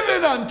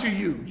given unto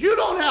you. You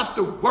don't have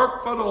to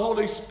work for the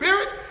Holy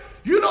Spirit.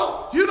 You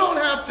don't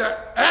have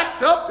to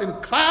act up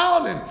and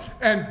clown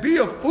and be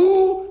a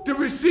fool to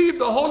receive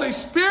the Holy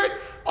Spirit.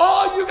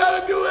 All you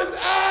got to do is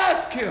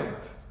ask him.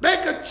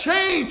 Make a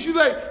change. You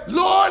like,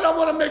 Lord, I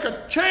want to make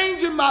a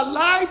change in my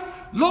life.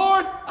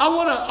 Lord, I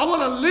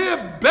want to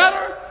live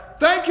better.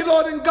 Thank you,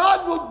 Lord. And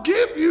God will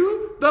give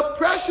you the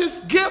precious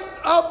gift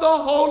of the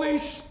Holy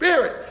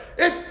Spirit.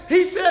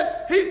 He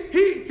said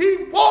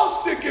he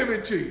wants to give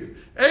it to you.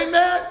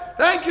 Amen.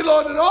 Thank you,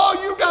 Lord. And all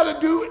you got to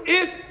do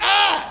is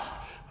ask.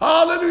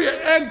 Hallelujah.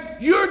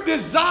 And you're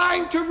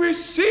designed to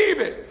receive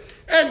it.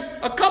 And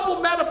a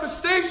couple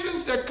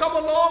manifestations that come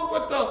along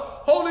with the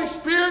Holy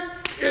Spirit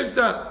is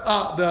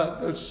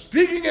the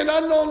speaking in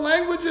unknown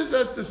languages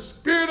as the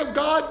Spirit of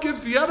God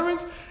gives the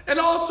utterance, and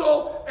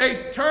also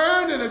a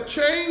turn and a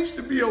change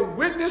to be a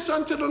witness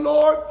unto the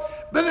Lord.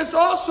 Then it's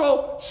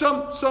also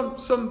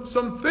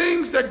some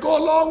things that go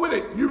along with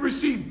it. You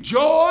receive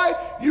joy,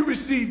 you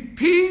receive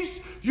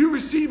peace, you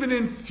receive an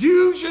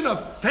infusion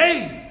of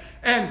faith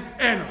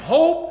and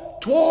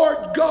hope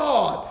toward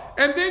God.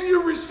 And then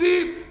you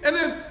receive an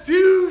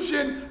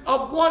infusion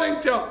of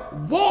wanting to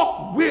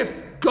walk with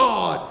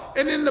God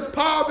and in the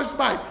power of his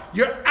might.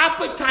 Your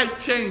appetite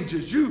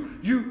changes. You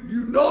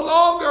no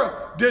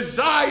longer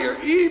desire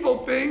evil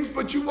things,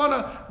 but you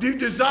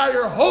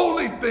desire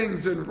holy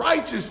things and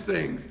righteous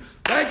things.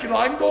 Thank you,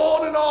 Lord. I can go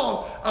on and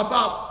on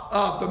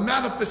about the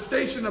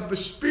manifestation of the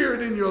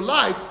Spirit in your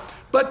life.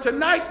 But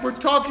tonight we're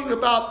talking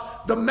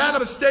about the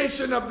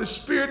manifestation of the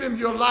Spirit in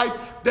your life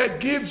that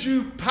gives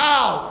you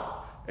power.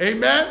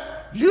 Amen.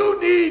 You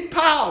need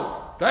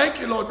power. Thank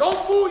you, Lord. Don't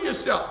fool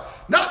yourself.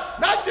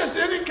 Not just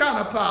any kind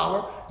of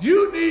power.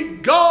 You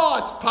need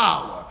God's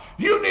power.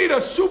 You need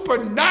a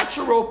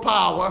supernatural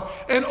power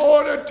in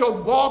order to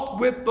walk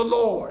with the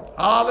Lord.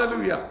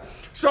 Hallelujah.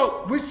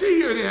 So we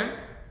see here then,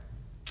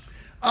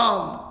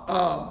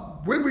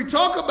 when we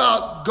talk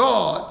about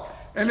God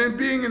and then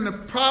being in the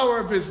power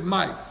of his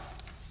might,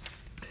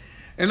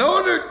 in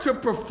order to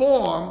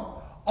perform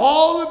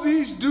all of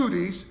these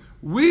duties,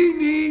 we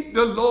need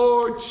the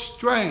Lord's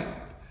strength.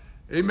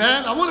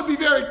 Amen. I want to be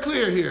very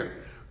clear here.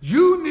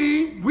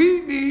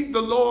 We need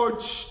the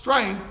Lord's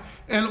strength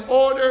in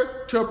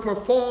order to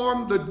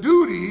perform the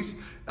duties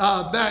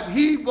that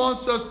he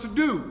wants us to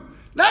do.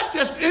 Not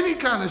just any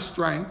kind of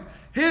strength,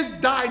 his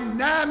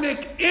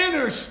dynamic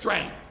inner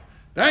strength.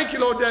 Thank you,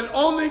 Lord, that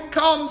only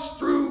comes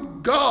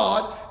through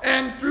God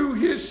and through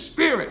his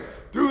Spirit,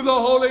 through the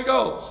Holy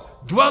Ghost,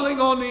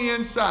 dwelling on the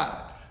inside.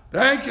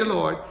 Thank you,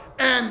 Lord.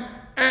 And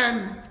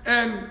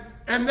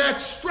that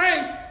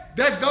strength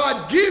that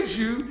God gives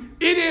you,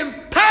 it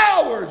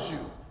empowers you.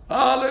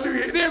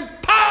 Hallelujah. It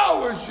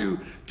empowers you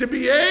to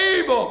be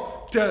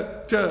able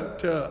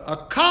to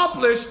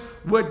accomplish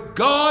what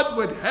God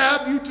would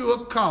have you to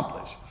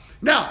accomplish.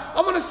 Now,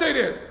 I'm going to say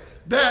this,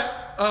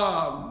 that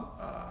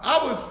I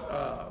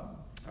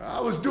I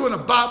was doing a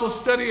Bible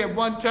study at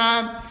one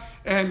time,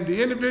 and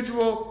the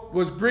individual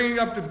was bringing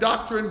up the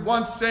doctrine,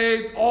 once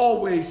saved,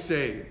 always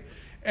saved.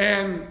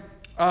 And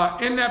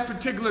in that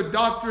particular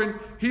doctrine,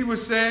 he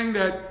was saying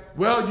that,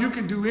 well, you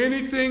can do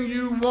anything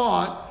you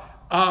want,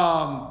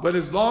 but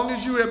as long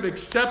as you have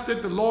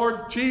accepted the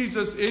Lord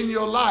Jesus in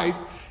your life,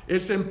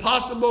 it's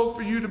impossible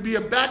for you to be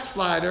a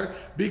backslider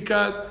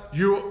because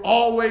you're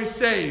always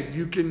saved.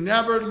 You can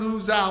never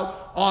lose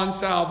out on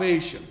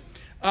salvation.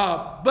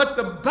 But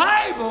the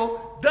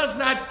Bible does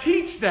not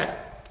teach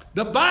that.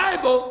 The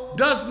Bible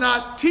does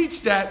not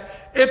teach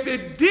that. If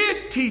it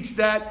did teach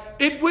that,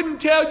 it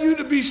wouldn't tell you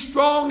to be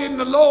strong in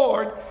the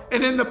Lord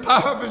and in the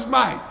power of his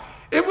might.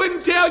 It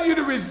wouldn't tell you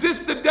to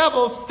resist the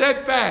devil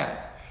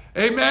steadfast.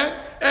 Amen.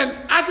 And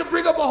I could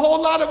bring up a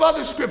whole lot of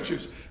other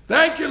scriptures.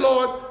 Thank you,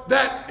 Lord,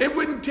 that it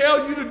wouldn't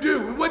tell you to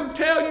do. It wouldn't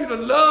tell you to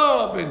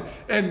love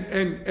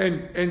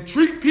and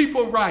treat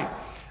people right.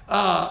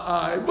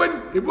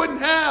 It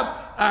wouldn't have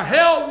a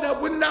hell that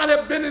would not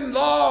have been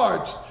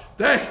enlarged.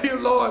 Thank you,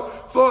 Lord,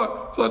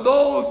 for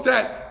those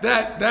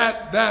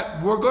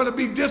that were going to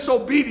be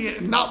disobedient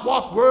and not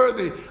walk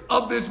worthy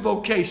of this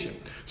vocation.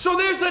 So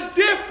there's a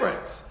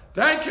difference.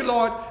 Thank you,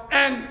 Lord.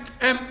 And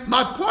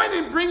my point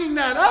in bringing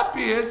that up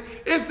is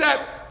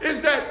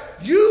that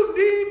you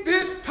need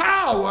this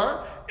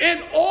power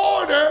in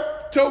order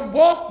to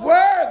walk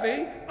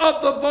worthy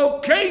of the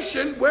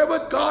vocation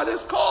wherewith God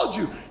has called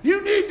you.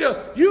 You need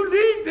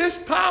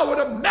this power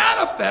to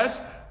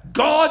manifest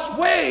God's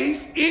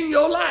ways in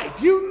your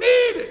life. You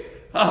need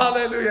it.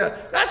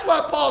 Hallelujah. That's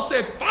why Paul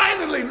said,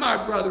 finally,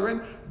 my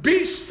brethren,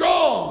 be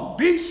strong.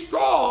 Be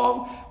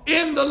strong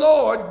in the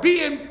Lord.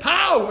 Be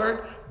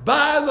empowered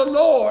by the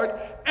Lord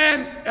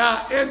and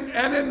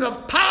in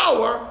the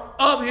power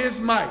of his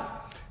might.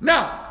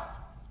 Now,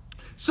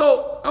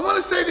 so I want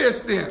to say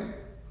this then.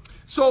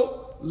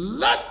 So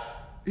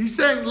he's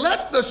saying,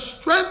 let the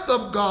strength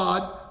of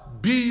God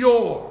be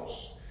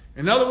yours.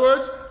 In other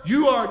words,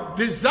 you are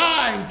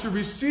designed to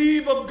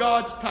receive of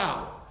God's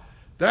power.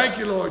 Thank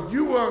you, Lord.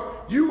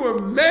 You were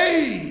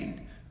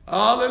made,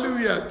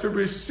 hallelujah, to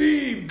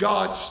receive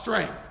God's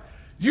strength.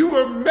 You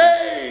were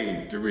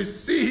made to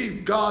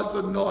receive God's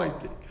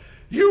anointing.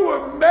 You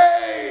were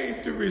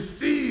made to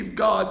receive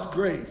God's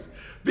grace.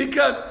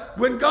 Because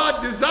when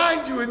God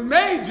designed you and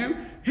made you,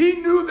 he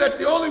knew that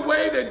the only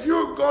way that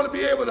you're going to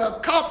be able to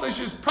accomplish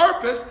his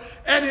purpose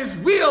and his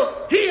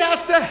will, he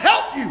has to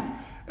help you.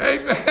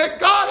 Amen.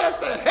 God has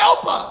to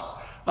help us.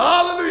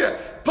 Hallelujah.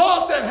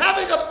 Paul said,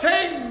 having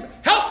obtained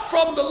help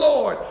from the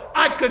Lord,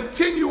 I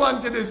continue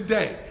unto this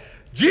day.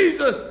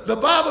 Jesus, the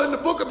Bible in the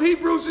book of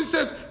Hebrews, it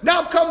says,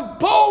 now come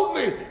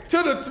boldly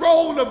to the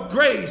throne of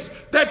grace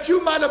that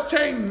you might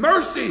obtain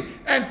mercy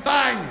and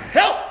find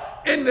help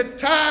in the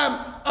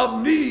time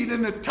of need,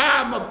 in the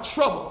time of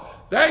trouble.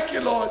 Thank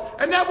you, Lord.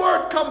 And that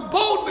word come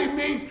boldly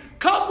means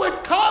come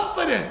with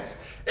confidence.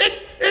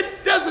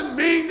 It doesn't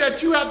mean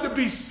that you have to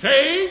be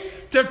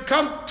saved to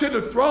come to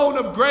the throne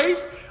of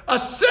grace. A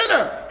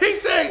sinner,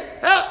 he's saying,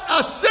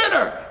 a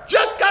sinner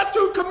just got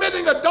through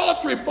committing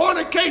adultery,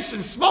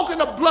 fornication,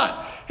 smoking a blunt.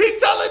 He's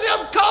telling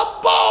them,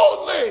 come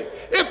boldly.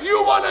 If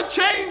you want to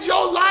change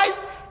your life,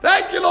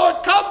 thank you,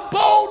 Lord, come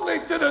boldly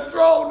to the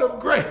throne of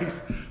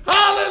grace.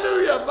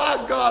 Hallelujah,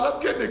 my God,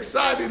 I'm getting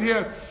excited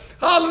here.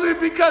 Hallelujah,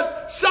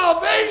 because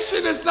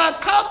salvation is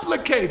not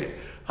complicated.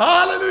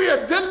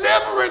 Hallelujah,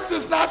 deliverance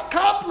is not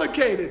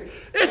complicated.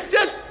 It's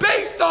just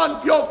based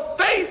on your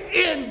faith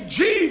in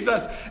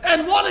Jesus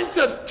and wanting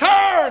to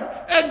turn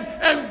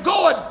and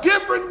go a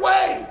different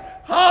way.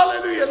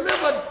 Hallelujah,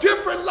 live a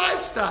different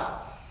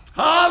lifestyle.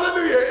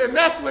 Hallelujah, and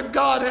that's what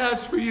God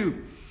has for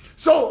you.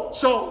 So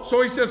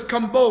he says,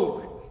 come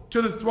boldly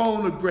to the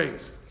throne of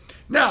grace.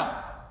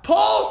 Now,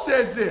 Paul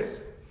says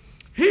this.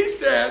 He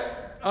says,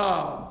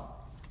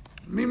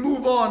 let me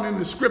move on in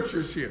the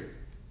scriptures here.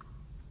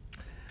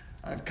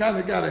 I kind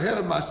of got ahead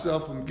of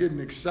myself. I'm getting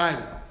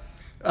excited.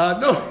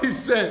 No, he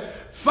said,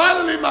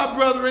 finally, my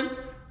brethren,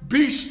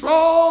 be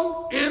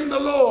strong in the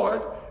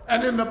Lord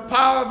and in the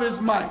power of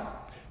his might.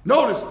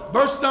 Notice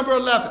verse number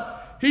 11.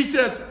 He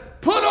says,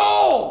 put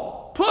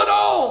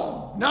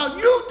on. Now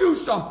you do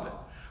something.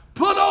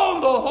 Put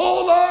on the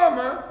whole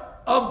armor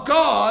of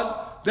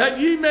God that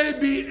ye may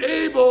be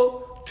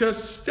able to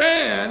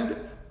stand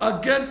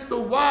against the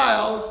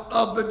wiles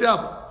of the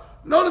devil.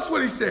 Notice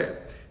what he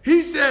said.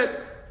 He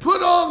said,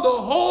 put on the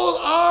whole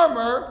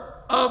armor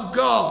of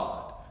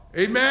God.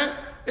 Amen.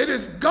 It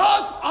is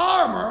God's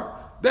armor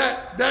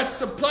that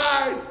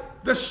supplies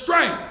the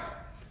strength.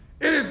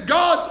 It is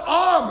God's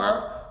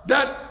armor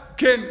that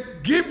can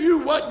give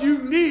you what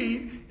you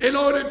need in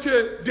order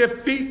to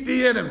defeat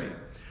the enemy.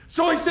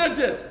 So he says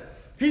this.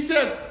 He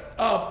says,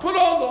 put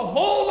on the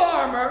whole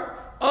armor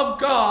of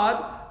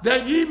God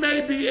that ye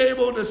may be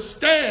able to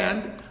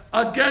stand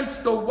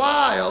against the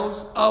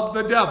wiles of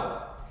the devil.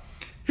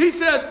 He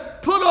says,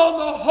 put on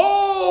the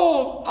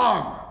whole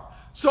armor.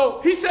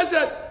 So he says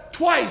that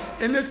twice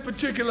in this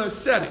particular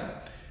setting.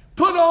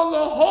 Put on the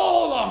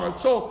whole armor.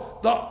 So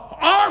the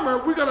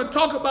armor we're going to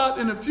talk about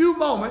in a few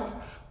moments,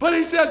 but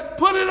he says,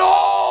 put it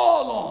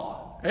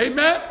all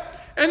Amen?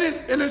 And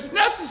it's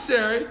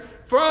necessary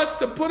for us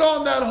to put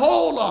on that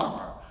whole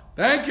armor.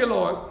 Thank you,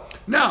 Lord.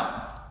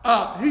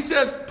 Now, he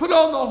says, put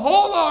on the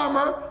whole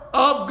armor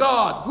of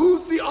God.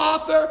 Who's the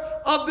author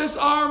of this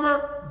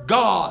armor?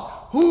 God.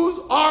 Whose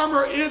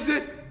armor is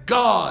it?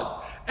 God's.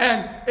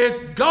 And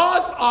it's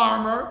God's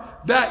armor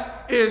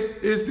that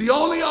is the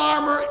only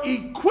armor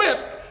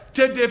equipped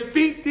to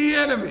defeat the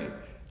enemy,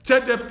 to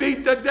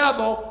defeat the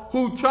devil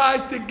who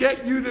tries to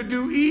get you to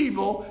do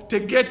evil, to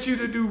get you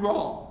to do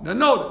wrong. Now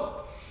notice,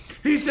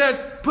 he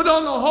says, put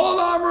on the whole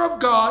armor of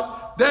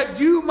God that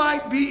you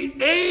might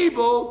be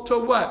able to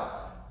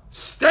what?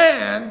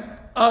 Stand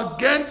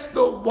against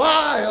the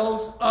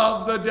wiles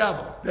of the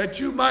devil. That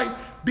you might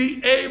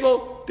be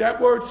able, that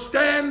word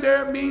stand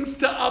there means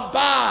to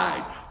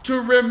abide,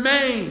 to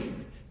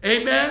remain.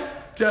 Amen?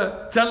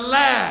 To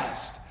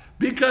last.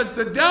 Because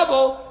the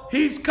devil,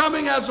 he's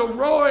coming as a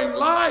roaring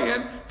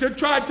lion to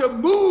try to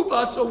move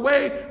us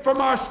away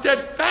from our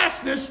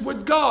steadfastness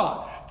with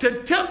God,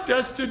 to tempt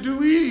us to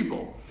do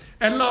evil.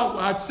 And look,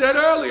 I said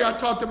earlier, I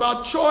talked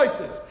about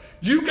choices.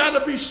 You got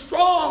to be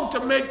strong to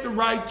make the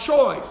right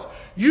choice.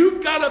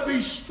 You've got to be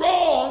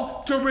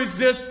strong to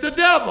resist the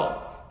devil.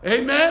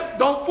 Amen?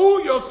 Don't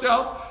fool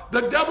yourself.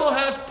 The devil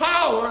has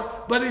power,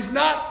 but does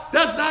not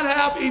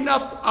have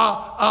enough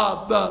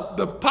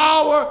the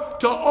power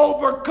to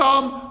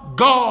overcome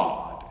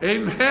God.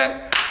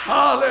 Amen?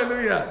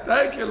 Hallelujah.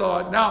 Thank you,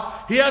 Lord.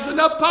 Now, he has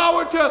enough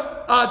power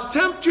to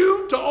tempt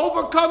you, to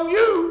overcome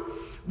you,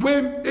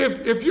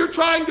 if you're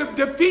trying to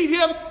defeat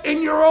him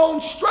in your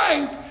own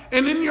strength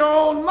and in your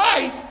own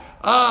might.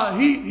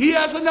 He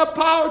has enough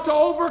power to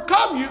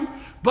overcome you,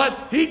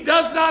 but he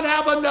does not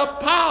have enough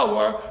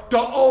power to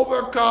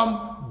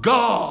overcome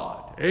God.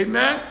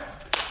 Amen?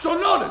 So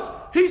notice,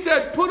 he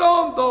said, put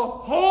on the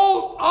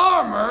whole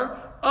armor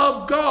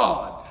of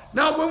God.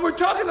 Now, when we're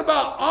talking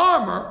about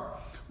armor,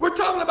 we're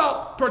talking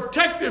about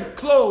protective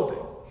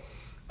clothing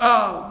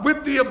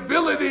with the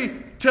ability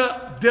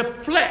to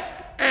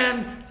deflect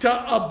and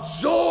to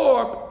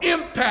absorb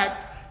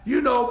impact,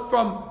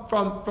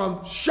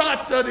 from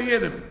shots of the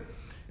enemy.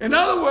 In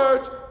other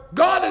words,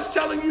 God is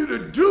telling you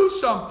to do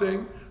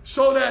something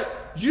so that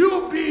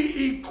you'll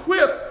be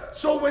equipped,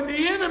 so when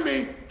the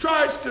enemy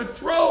tries to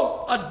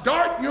throw a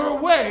dart your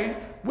way,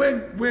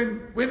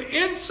 when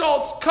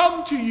insults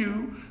come to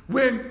you,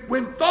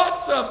 when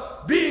thoughts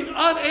of being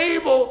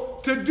unable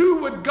to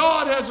do what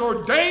God has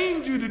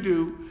ordained you to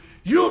do,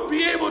 you'll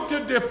be able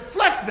to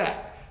deflect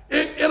that.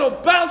 It'll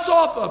bounce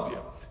off of you.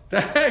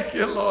 Thank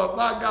you, Lord,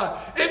 my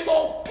God. It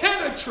won't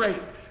penetrate.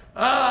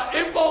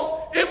 It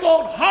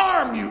won't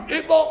harm you.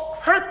 It won't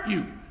hurt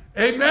you.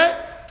 Amen?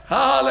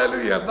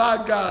 Hallelujah,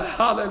 my God.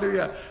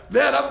 Hallelujah.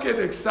 Man, I'm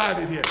getting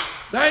excited here.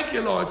 Thank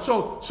you, Lord.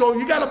 So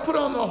you got to put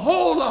on the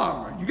whole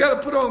armor. You got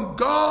to put on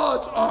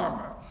God's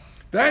armor.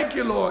 Thank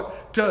you, Lord,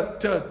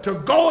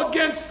 to go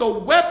against the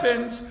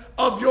weapons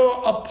of your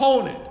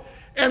opponent.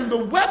 And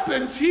the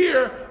weapons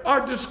here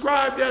are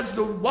described as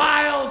the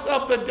wiles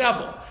of the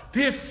devil,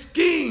 his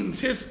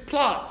schemes, his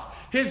plots,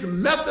 his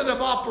method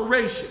of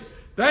operation.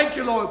 Thank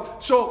you,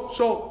 Lord.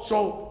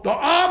 So the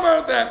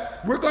armor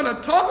that we're going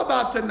to talk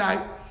about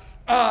tonight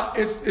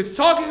is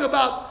talking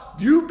about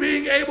you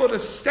being able to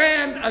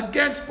stand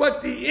against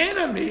what the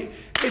enemy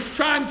is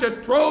trying to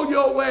throw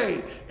your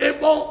way.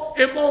 It won't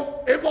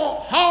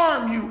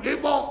harm you.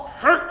 It won't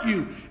hurt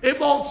you. It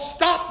won't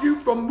stop you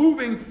from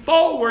moving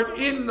forward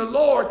in the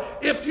Lord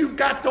if you've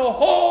got the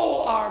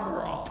whole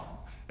armor on.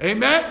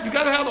 Amen? You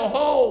got to have the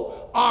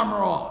whole armor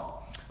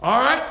on.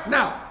 All right?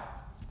 Now,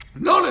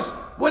 notice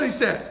what he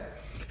says.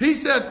 He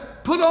says,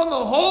 put on the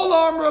whole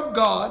armor of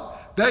God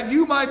that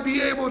you might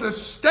be able to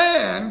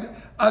stand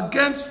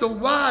against the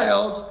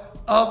wiles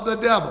of the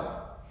devil.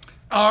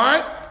 All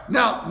right?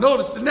 Now,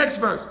 notice the next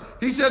verse.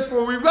 He says,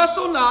 for we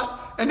wrestle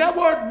not, and that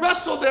word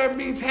wrestle there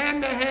means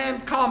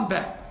hand-to-hand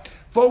combat.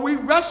 For we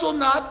wrestle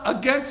not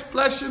against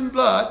flesh and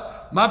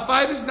blood. My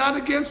fight is not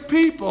against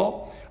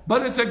people,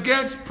 but it's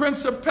against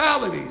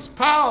principalities,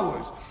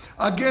 powers,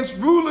 against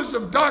rulers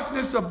of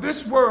darkness of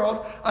this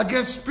world,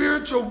 against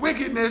spiritual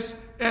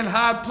wickedness in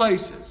high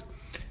places.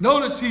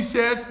 Notice he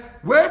says,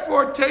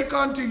 wherefore take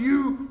unto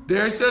you,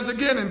 there he says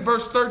again in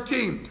verse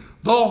 13,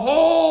 the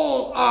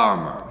whole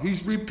armor.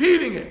 He's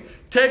repeating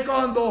it. Take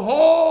on the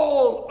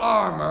whole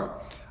armor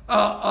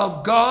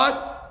of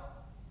God,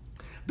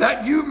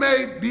 that you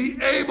may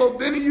be able.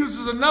 Then he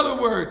uses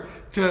another word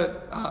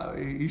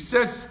he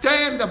says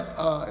stand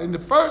up in the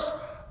first,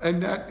 in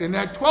that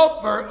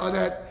 12th verse, or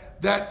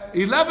that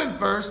 11th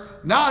verse.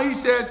 Now he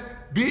says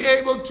be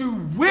able to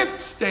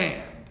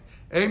withstand.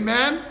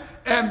 Amen.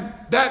 And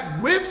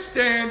that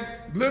withstand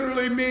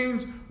literally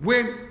means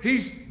when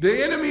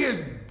the enemy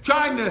is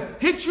trying to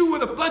hit you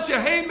with a bunch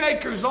of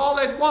haymakers all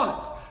at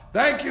once.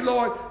 Thank you,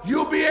 Lord.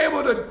 You'll be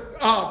able to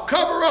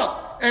cover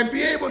up and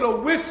be able to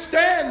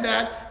withstand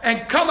that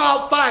and come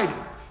out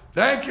fighting.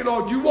 Thank you,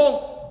 Lord. You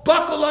won't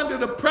buckle under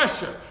the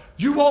pressure.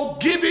 You won't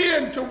give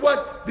in to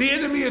what the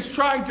enemy is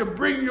trying to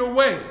bring your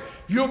way.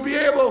 you'll be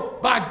able,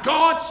 by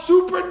God's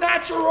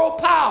supernatural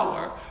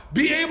power,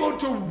 be able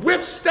to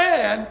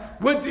withstand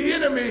what the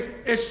enemy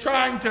is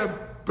trying to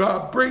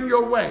bring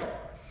your way.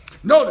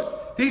 Notice,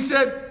 he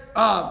said,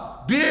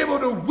 be able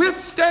to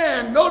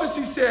withstand. Notice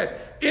he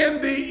said,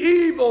 in the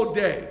evil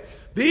day.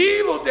 The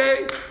evil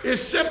day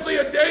is simply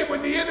a day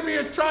when the enemy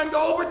is trying to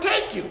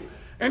overtake you.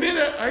 And then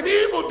an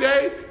evil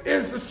day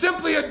is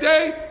simply a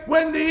day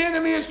when the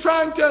enemy is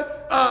trying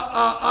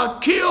to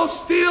kill,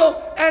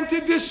 steal, and to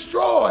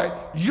destroy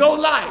your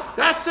life.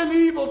 That's an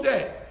evil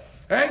day.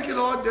 Thank you,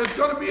 Lord. There's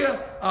going to be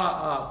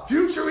a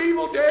future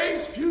evil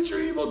days, future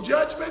evil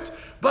judgments.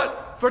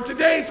 But for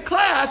today's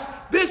class,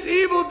 this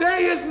evil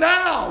day is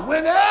now.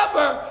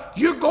 Whenever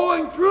you're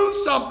going through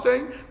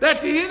something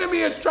that the enemy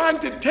is trying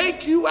to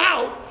take you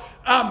out,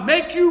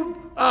 make you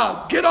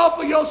get off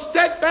of your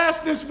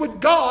steadfastness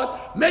with God,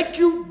 make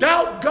you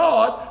doubt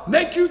God,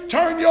 make you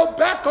turn your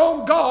back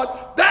on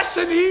God, that's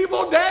an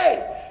evil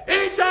day.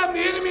 Anytime the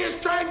enemy is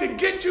trying to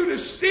get you to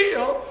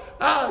steal,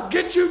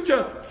 get you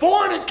to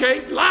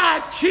fornicate,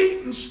 lie,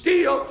 cheat, and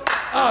steal,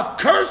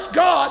 curse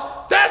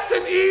God, that's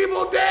an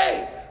evil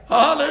day.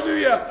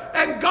 Hallelujah.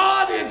 And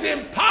God is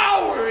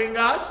empowering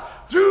us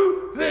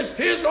through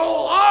his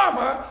whole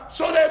armor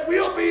so that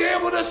we'll be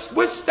able to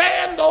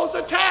withstand those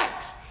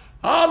attacks.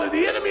 Hallelujah.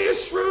 The enemy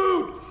is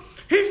shrewd.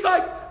 He's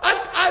like,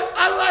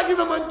 I liken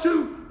him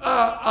unto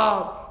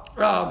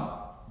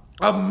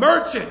a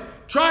merchant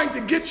trying to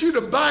get you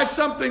to buy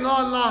something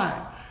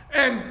online.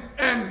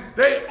 And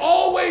they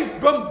always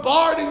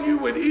bombarding you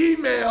with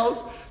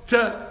emails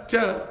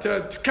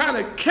to kind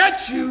of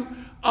catch you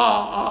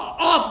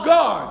off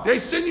guard. They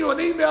send you an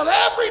email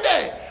every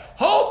day,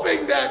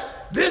 hoping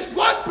that this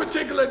one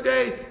particular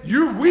day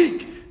you're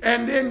weak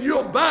and then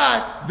you'll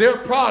buy their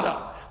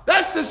product.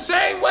 That's the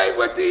same way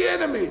with the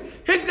enemy.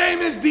 His name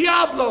is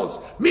Diablos,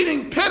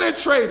 meaning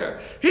penetrator.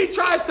 He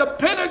tries to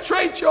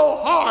penetrate your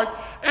heart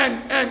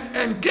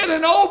and get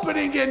an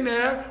opening in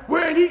there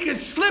where he can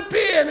slip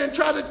in and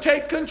try to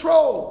take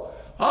control.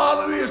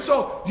 Hallelujah.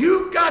 So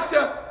you've got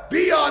to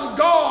be on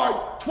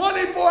guard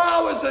 24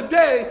 hours a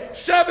day,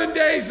 7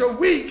 days a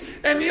week.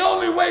 And the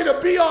only way to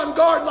be on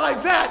guard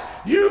like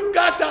that, you've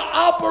got to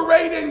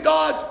operate in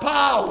God's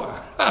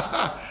power.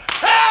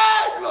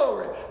 Hey,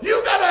 glory.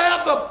 You got to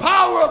have the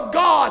power of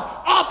God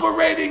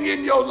operating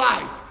in your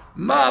life,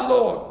 my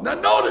Lord. Now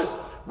notice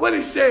what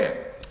he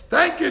said.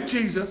 Thank you,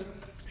 Jesus.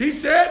 He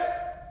said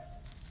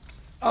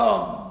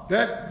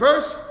that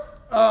verse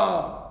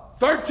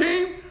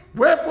 13,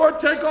 wherefore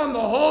take on the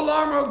whole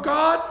armor of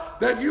God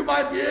that you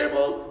might be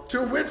able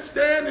to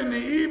withstand in the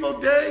evil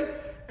day.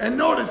 And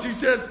notice he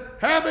says,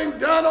 having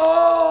done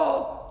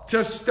all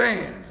to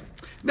stand.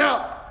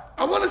 Now,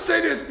 I want to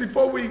say this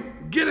before we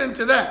get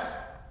into that.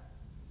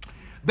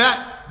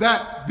 That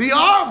the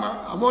armor,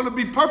 I want to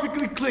be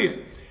perfectly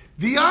clear.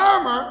 The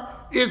armor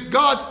is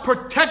God's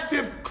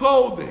protective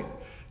clothing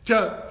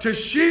to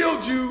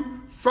shield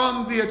you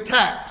from the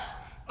attacks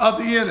of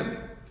the enemy.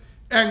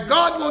 And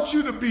God wants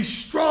you to be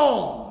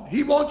strong.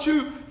 He wants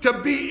you to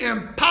be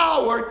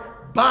empowered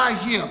by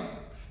him.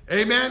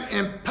 Amen.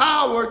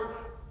 Empowered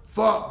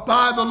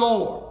by the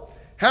Lord.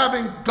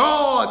 Having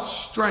God's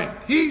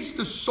strength. He's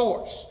the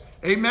source.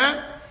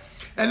 Amen.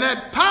 And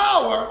that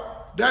power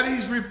that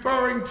he's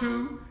referring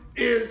to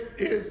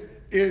is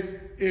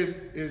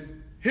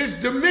his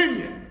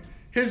dominion,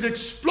 his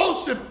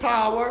explosive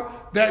power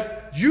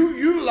that you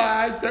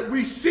utilize, that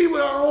we see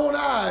with our own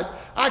eyes.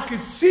 I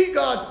could see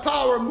God's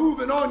power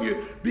moving on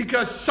you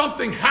because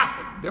something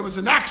happened. There was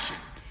an action,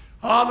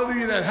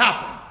 hallelujah, that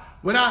happened.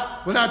 When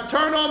I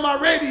turn on my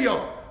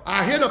radio,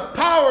 I hit a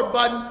power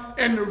button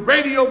and the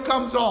radio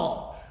comes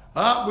on.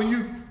 When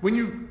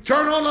you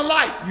turn on the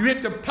light, you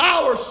hit the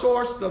power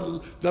source,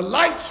 the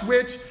light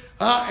switch,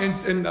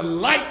 and the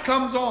light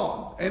comes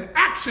on and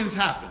actions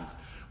happens.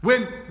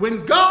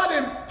 When God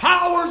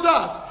empowers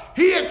us,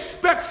 he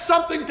expects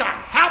something to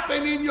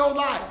happen in your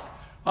life.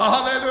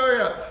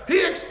 Hallelujah.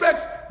 He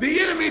expects the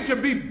enemy to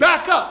be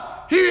back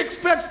up. He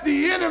expects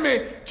the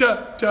enemy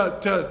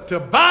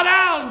to bow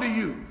down to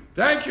you.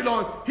 Thank you,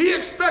 Lord. He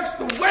expects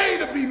the way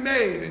to be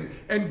made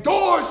and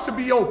doors to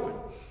be opened.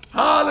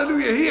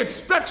 Hallelujah. He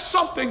expects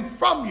something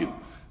from you.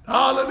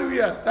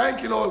 Hallelujah.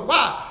 Thank you, Lord.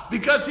 Why?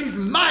 Because he's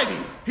mighty.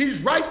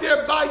 He's right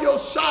there by your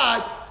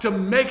side to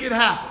make it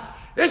happen.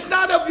 It's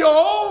not of your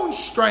own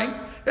strength.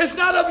 It's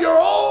not of your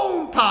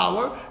own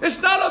power.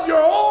 It's not of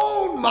your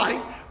own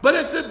might, but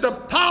it's the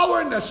power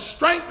and the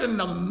strength and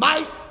the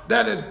might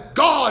that is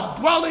God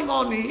dwelling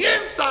on the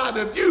inside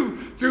of you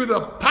through the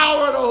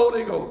power of the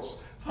Holy Ghost.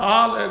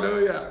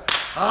 Hallelujah.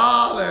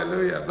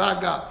 Hallelujah. My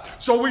God.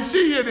 So we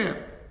see here then.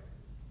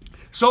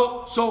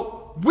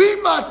 So we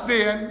must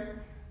then,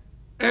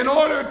 in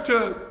order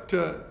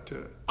to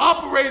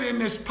operate in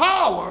this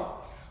power,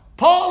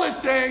 Paul is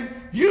saying,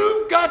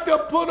 you've got to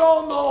put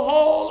on the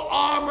whole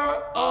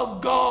armor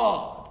of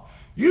God.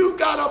 You've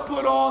got to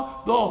put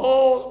on the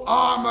whole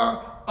armor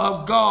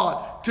of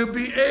God to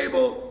be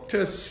able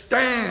to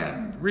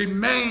stand,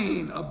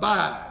 remain,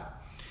 abide.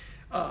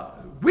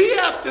 We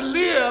have to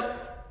live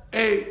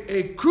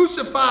a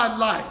crucified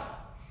life.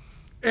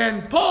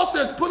 And Paul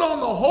says, put on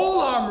the whole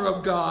armor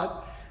of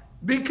God,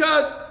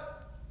 because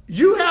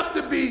you have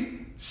to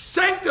be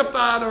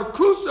sanctified or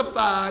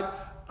crucified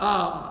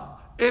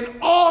in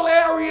all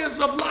areas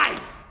of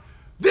life.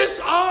 This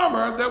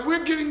armor that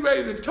we're getting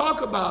ready to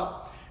talk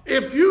about,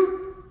 if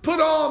you put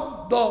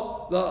on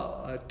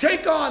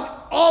take on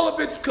all of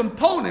its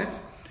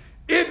components,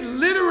 it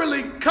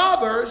literally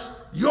covers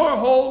your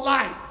whole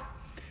life.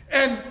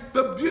 And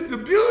the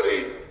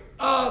beauty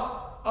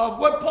of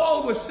what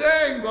Paul was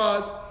saying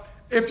was,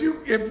 if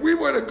we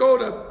were to go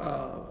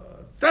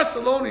to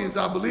Thessalonians,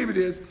 I believe it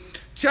is,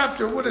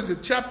 chapter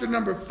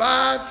number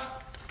 5,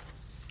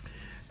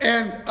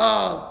 and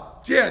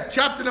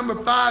chapter number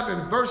 5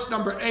 and verse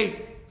number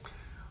 8.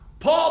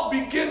 Paul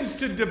begins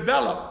to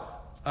develop,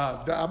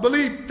 I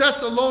believe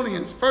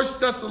Thessalonians, 1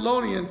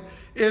 Thessalonians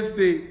is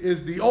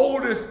the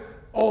oldest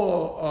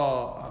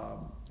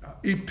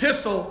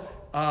epistle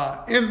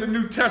in the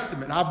New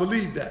Testament. I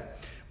believe that.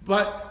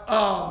 But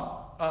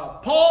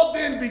Paul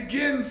then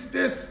begins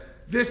this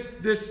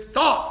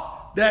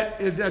thought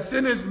that's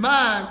in his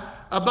mind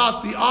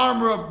about the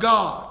armor of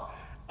God.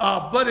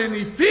 But in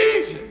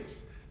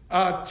Ephesians,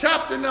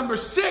 chapter number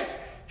 6,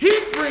 he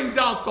brings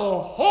out the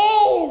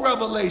whole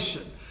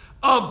revelation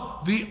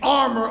of the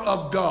armor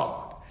of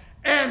God.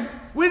 And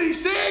what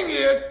he's saying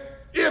is,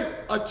 if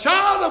a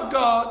child of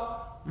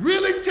God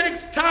really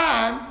takes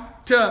time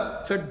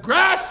to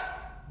grasp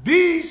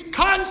these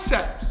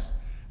concepts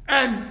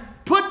and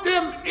put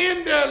them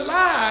in their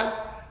lives,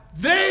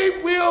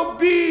 they will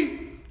be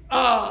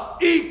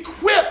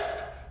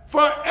equipped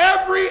for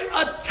every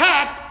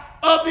attack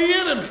of the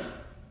enemy.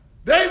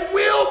 They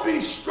will be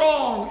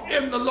strong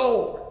in the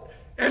Lord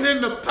and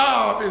in the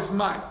power of his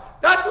might.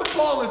 That's what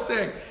Paul is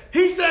saying.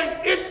 He's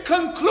saying it's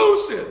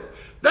conclusive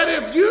that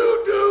if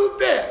you do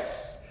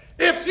this,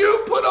 if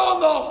you put on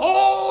the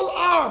whole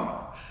armor,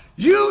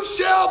 you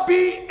shall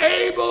be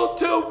able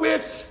to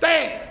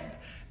withstand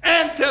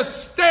and to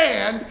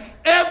stand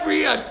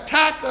every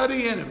attack of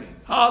the enemy.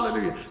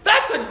 Hallelujah.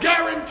 That's a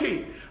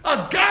guarantee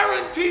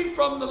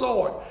from the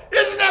Lord.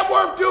 Isn't that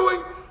worth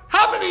doing?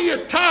 How many of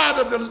you are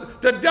tired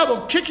of the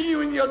devil kicking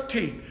you in your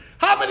teeth?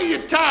 How many of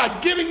you are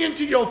tired giving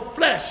into your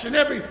flesh and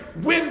every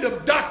wind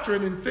of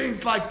doctrine and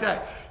things like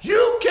that?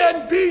 You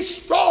can be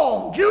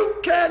strong.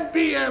 You can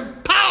be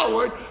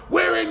empowered,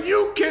 wherein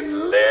you can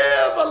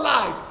live a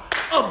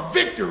life of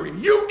victory.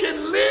 You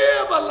can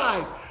live a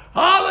life,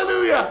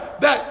 hallelujah,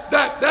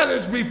 that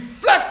is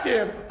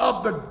reflective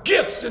of the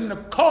gifts and the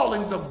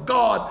callings of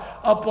God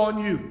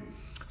upon you.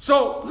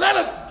 So let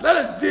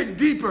us dig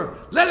deeper.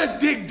 Let us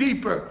dig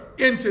deeper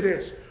into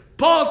this.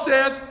 Paul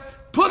says,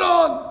 put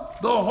on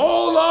the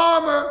whole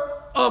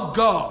armor of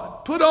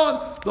God. Put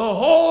on the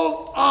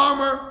whole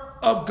armor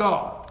of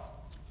God.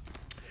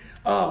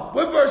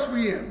 What verse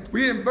we in?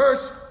 We in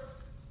verse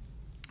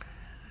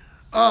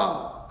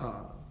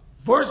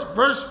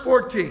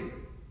 14.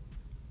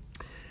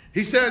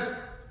 He says,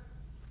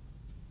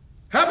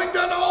 having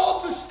done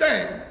all to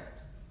stand,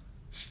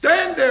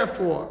 stand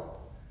therefore,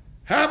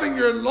 having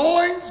your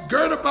loins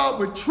girt about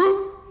with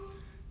truth,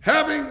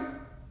 having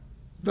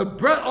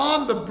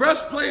on the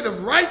breastplate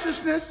of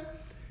righteousness,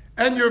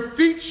 and your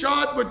feet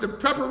shod with the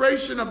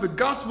preparation of the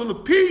gospel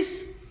of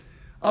peace.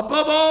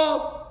 Above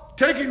all,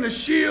 taking the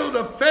shield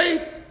of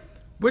faith,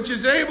 which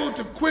is able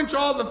to quench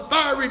all the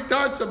fiery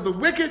darts of the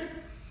wicked,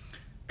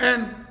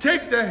 and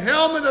take the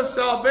helmet of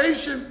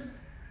salvation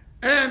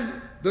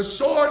and the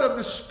sword of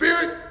the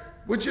Spirit,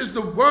 which is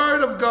the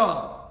word of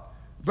God.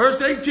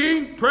 Verse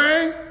 18,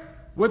 praying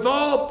with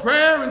all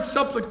prayer and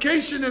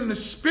supplication in the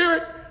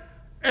Spirit,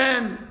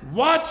 and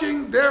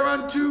watching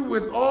thereunto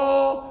with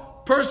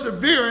all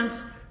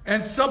perseverance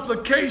and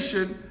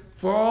supplication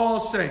for all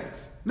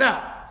saints.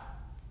 Now,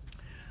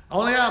 I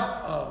only have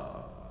a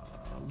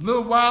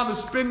little while to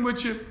spend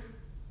with you,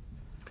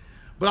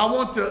 but I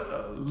want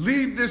to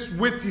leave this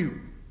with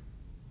you.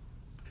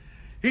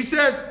 He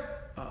says,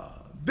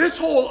 this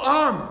whole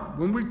armor,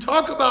 when we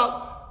talk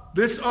about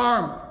this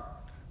armor,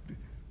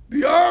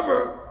 the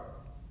armor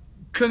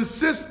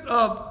consists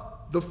of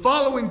the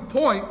following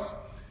points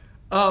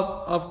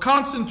of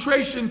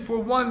concentration for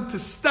one to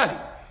study.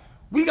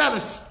 We got to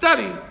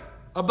study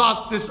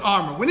about this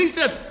armor. When he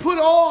says put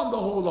on the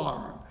whole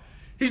armor,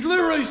 he's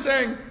literally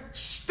saying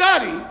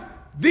study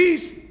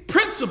these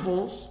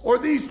principles or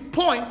these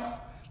points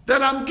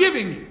that I'm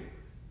giving you.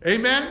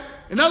 Amen?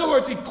 In other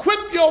words,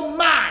 equip your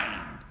mind.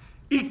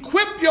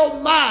 Equip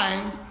your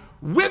mind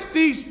with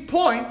these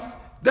points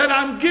that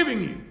I'm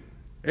giving you.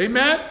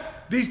 Amen?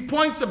 These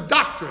points of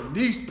doctrine,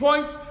 these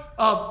points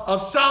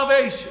of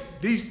salvation,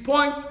 these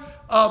points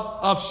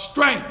of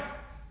strength.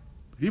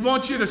 He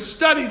wants you to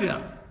study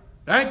them.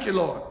 Thank you,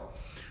 Lord.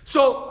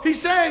 So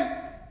he's saying,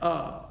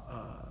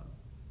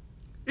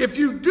 if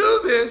you do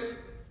this,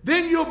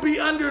 then you'll be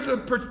under the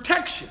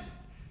protection.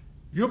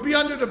 You'll be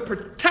under the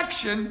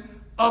protection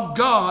of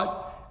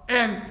God,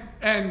 and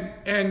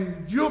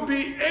you'll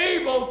be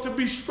able to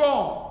be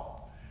strong.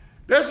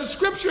 There's a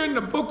scripture in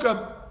the book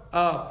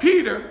of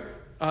Peter,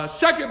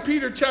 2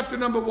 Peter chapter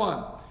number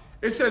 1.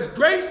 It says,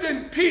 grace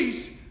and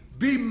peace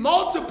be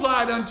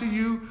multiplied unto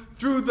you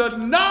through the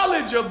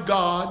knowledge of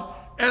God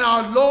and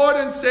our Lord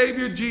and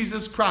Savior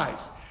Jesus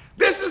Christ.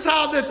 This is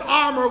how this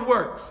armor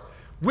works.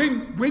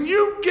 When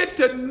you get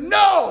to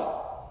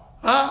know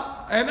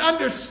and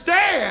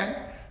understand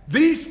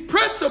these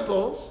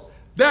principles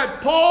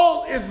that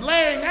Paul is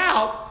laying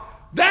out,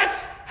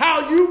 that's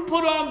how you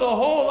put on the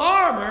whole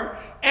armor,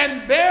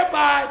 and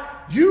thereby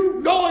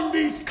you knowing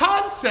these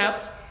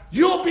concepts,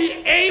 you'll be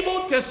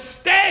able to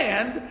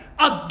stand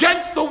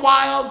against the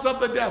wiles of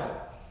the devil.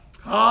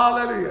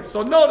 Hallelujah.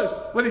 So notice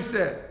what he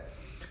says.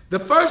 The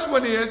first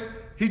one is,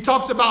 he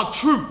talks about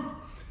truth.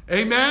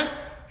 Amen.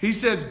 He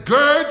says,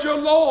 gird your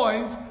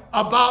loins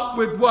about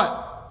with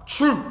what?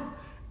 Truth.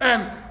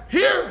 And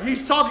here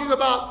he's talking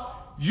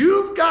about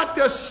you've got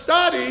to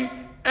study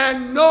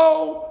and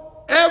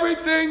know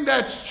everything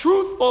that's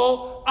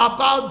truthful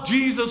about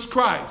Jesus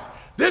Christ.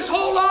 This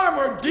whole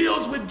armor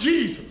deals with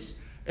Jesus.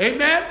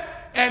 Amen.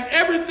 And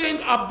everything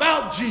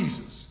about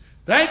Jesus.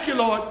 Thank you,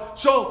 Lord.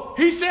 So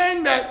he's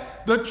saying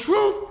that the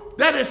truth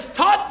that is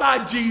taught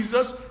by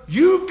Jesus,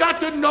 you've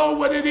got to know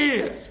what it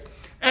is.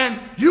 And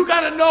you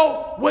got to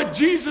know what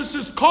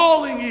Jesus'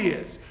 calling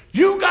is.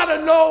 You got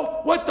to know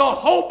what the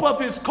hope of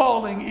his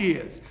calling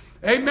is.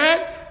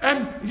 Amen.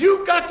 And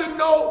you've got to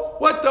know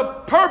what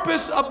the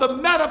purpose of the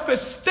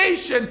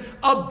manifestation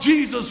of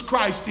Jesus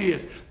Christ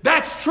is.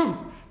 That's truth.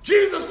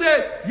 Jesus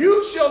said,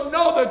 you shall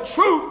know the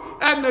truth,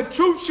 and the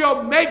truth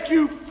shall make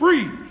you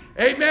free.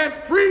 Amen.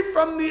 Free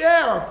from the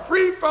error,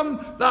 free from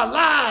the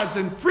lies,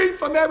 and free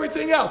from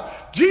everything else.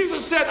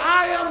 Jesus said,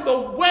 I am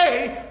the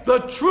way, the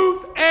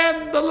truth,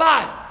 and the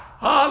life.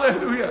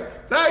 Hallelujah.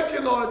 Thank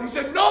you, Lord. He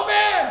said, no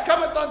man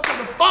cometh unto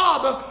the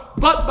Father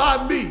but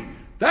by me.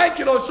 Thank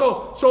you, Lord.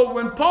 So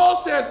when Paul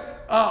says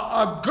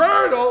a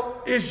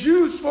girdle is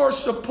used for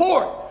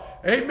support,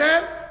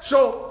 amen.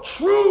 So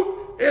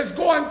truth is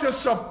going to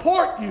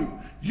support you.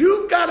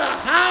 You've got to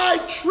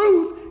hide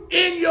truth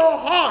in your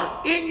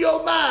heart, in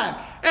your mind.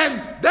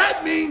 And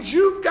that means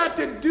you've got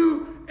to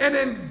do an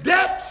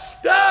in-depth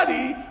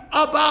study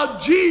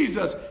about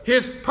Jesus,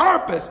 his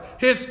purpose,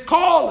 his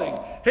calling,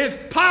 his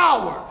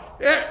power,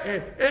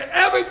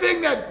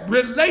 everything that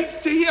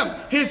relates to him,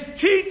 his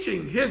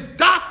teaching, his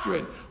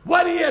doctrine,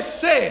 what he has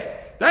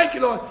said. Thank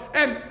you, Lord.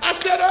 And I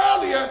said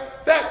earlier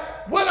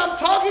that what I'm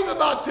talking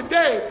about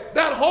today,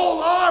 that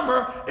whole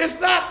armor,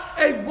 is not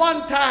a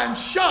one-time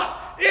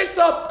shot. It's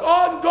an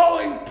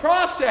ongoing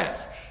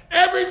process.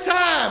 Every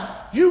time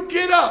you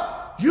get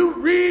up, you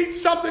read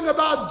something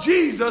about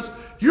Jesus,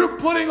 you're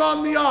putting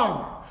on the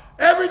armor.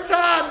 Every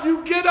time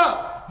you get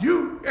up,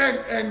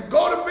 and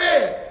go to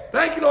bed,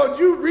 thank you, Lord,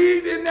 you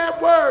read in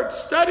that word,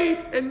 study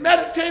and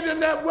meditate in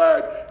that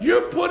word,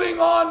 you're putting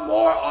on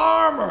more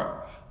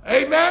armor.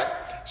 Amen?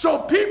 So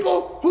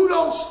people who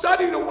don't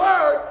study the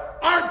word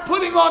aren't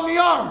putting on the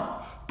armor.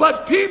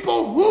 But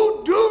people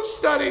who do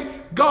study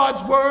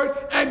God's word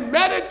and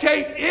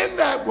meditate in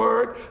that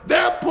word,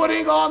 they're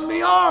putting on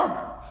the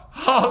armor.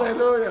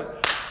 Hallelujah.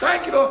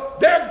 Thank you, Lord.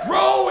 They're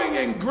growing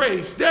in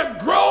grace. They're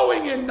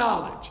growing in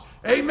knowledge.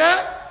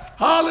 Amen?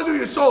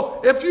 Hallelujah.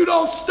 So if you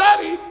don't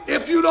study,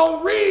 if you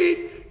don't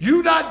read,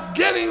 you're not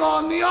getting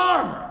on the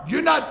armor.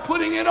 You're not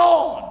putting it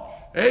on.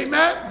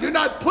 Amen? You're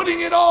not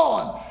putting it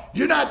on.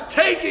 You're not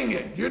taking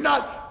it. You're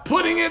not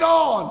putting it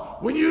on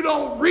when you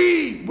don't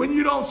read, when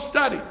you don't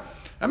study.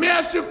 Let me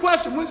ask you a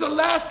question. When's the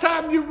last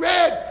time you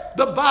read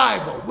the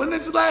Bible? When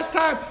is the last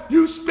time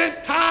you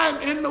spent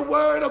time in the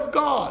Word of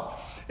God?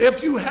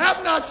 If you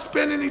have not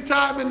spent any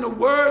time in the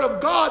Word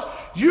of God,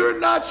 you're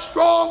not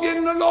strong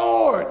in the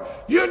Lord.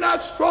 You're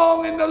not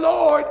strong in the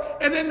Lord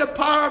and in the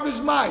power of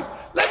his might.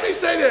 Let me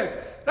say this.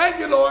 Thank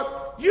you, Lord.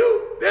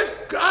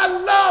 I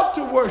love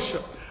to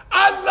worship.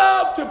 I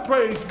love to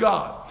praise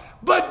God.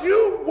 But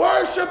you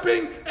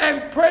worshiping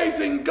and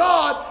praising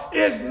God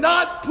is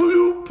not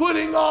you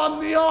putting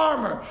on the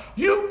armor.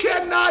 You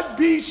cannot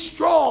be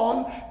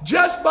strong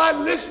just by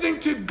listening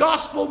to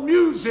gospel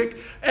music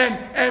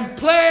and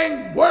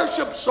playing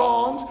worship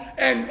songs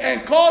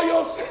and call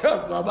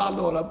yourself, my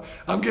Lord,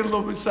 I'm getting a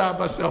little bit beside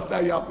myself now,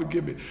 y'all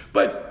forgive me.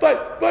 But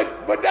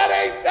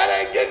that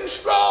ain't getting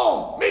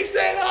strong. Me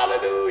saying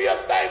hallelujah,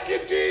 thank you,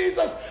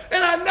 Jesus.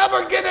 And I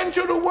never get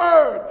into the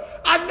word.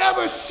 I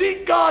never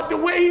seek God the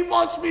way he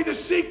wants me to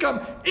seek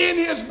him in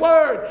his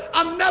word.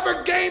 I'm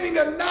never gaining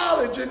a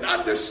knowledge and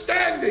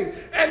understanding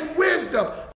and wisdom.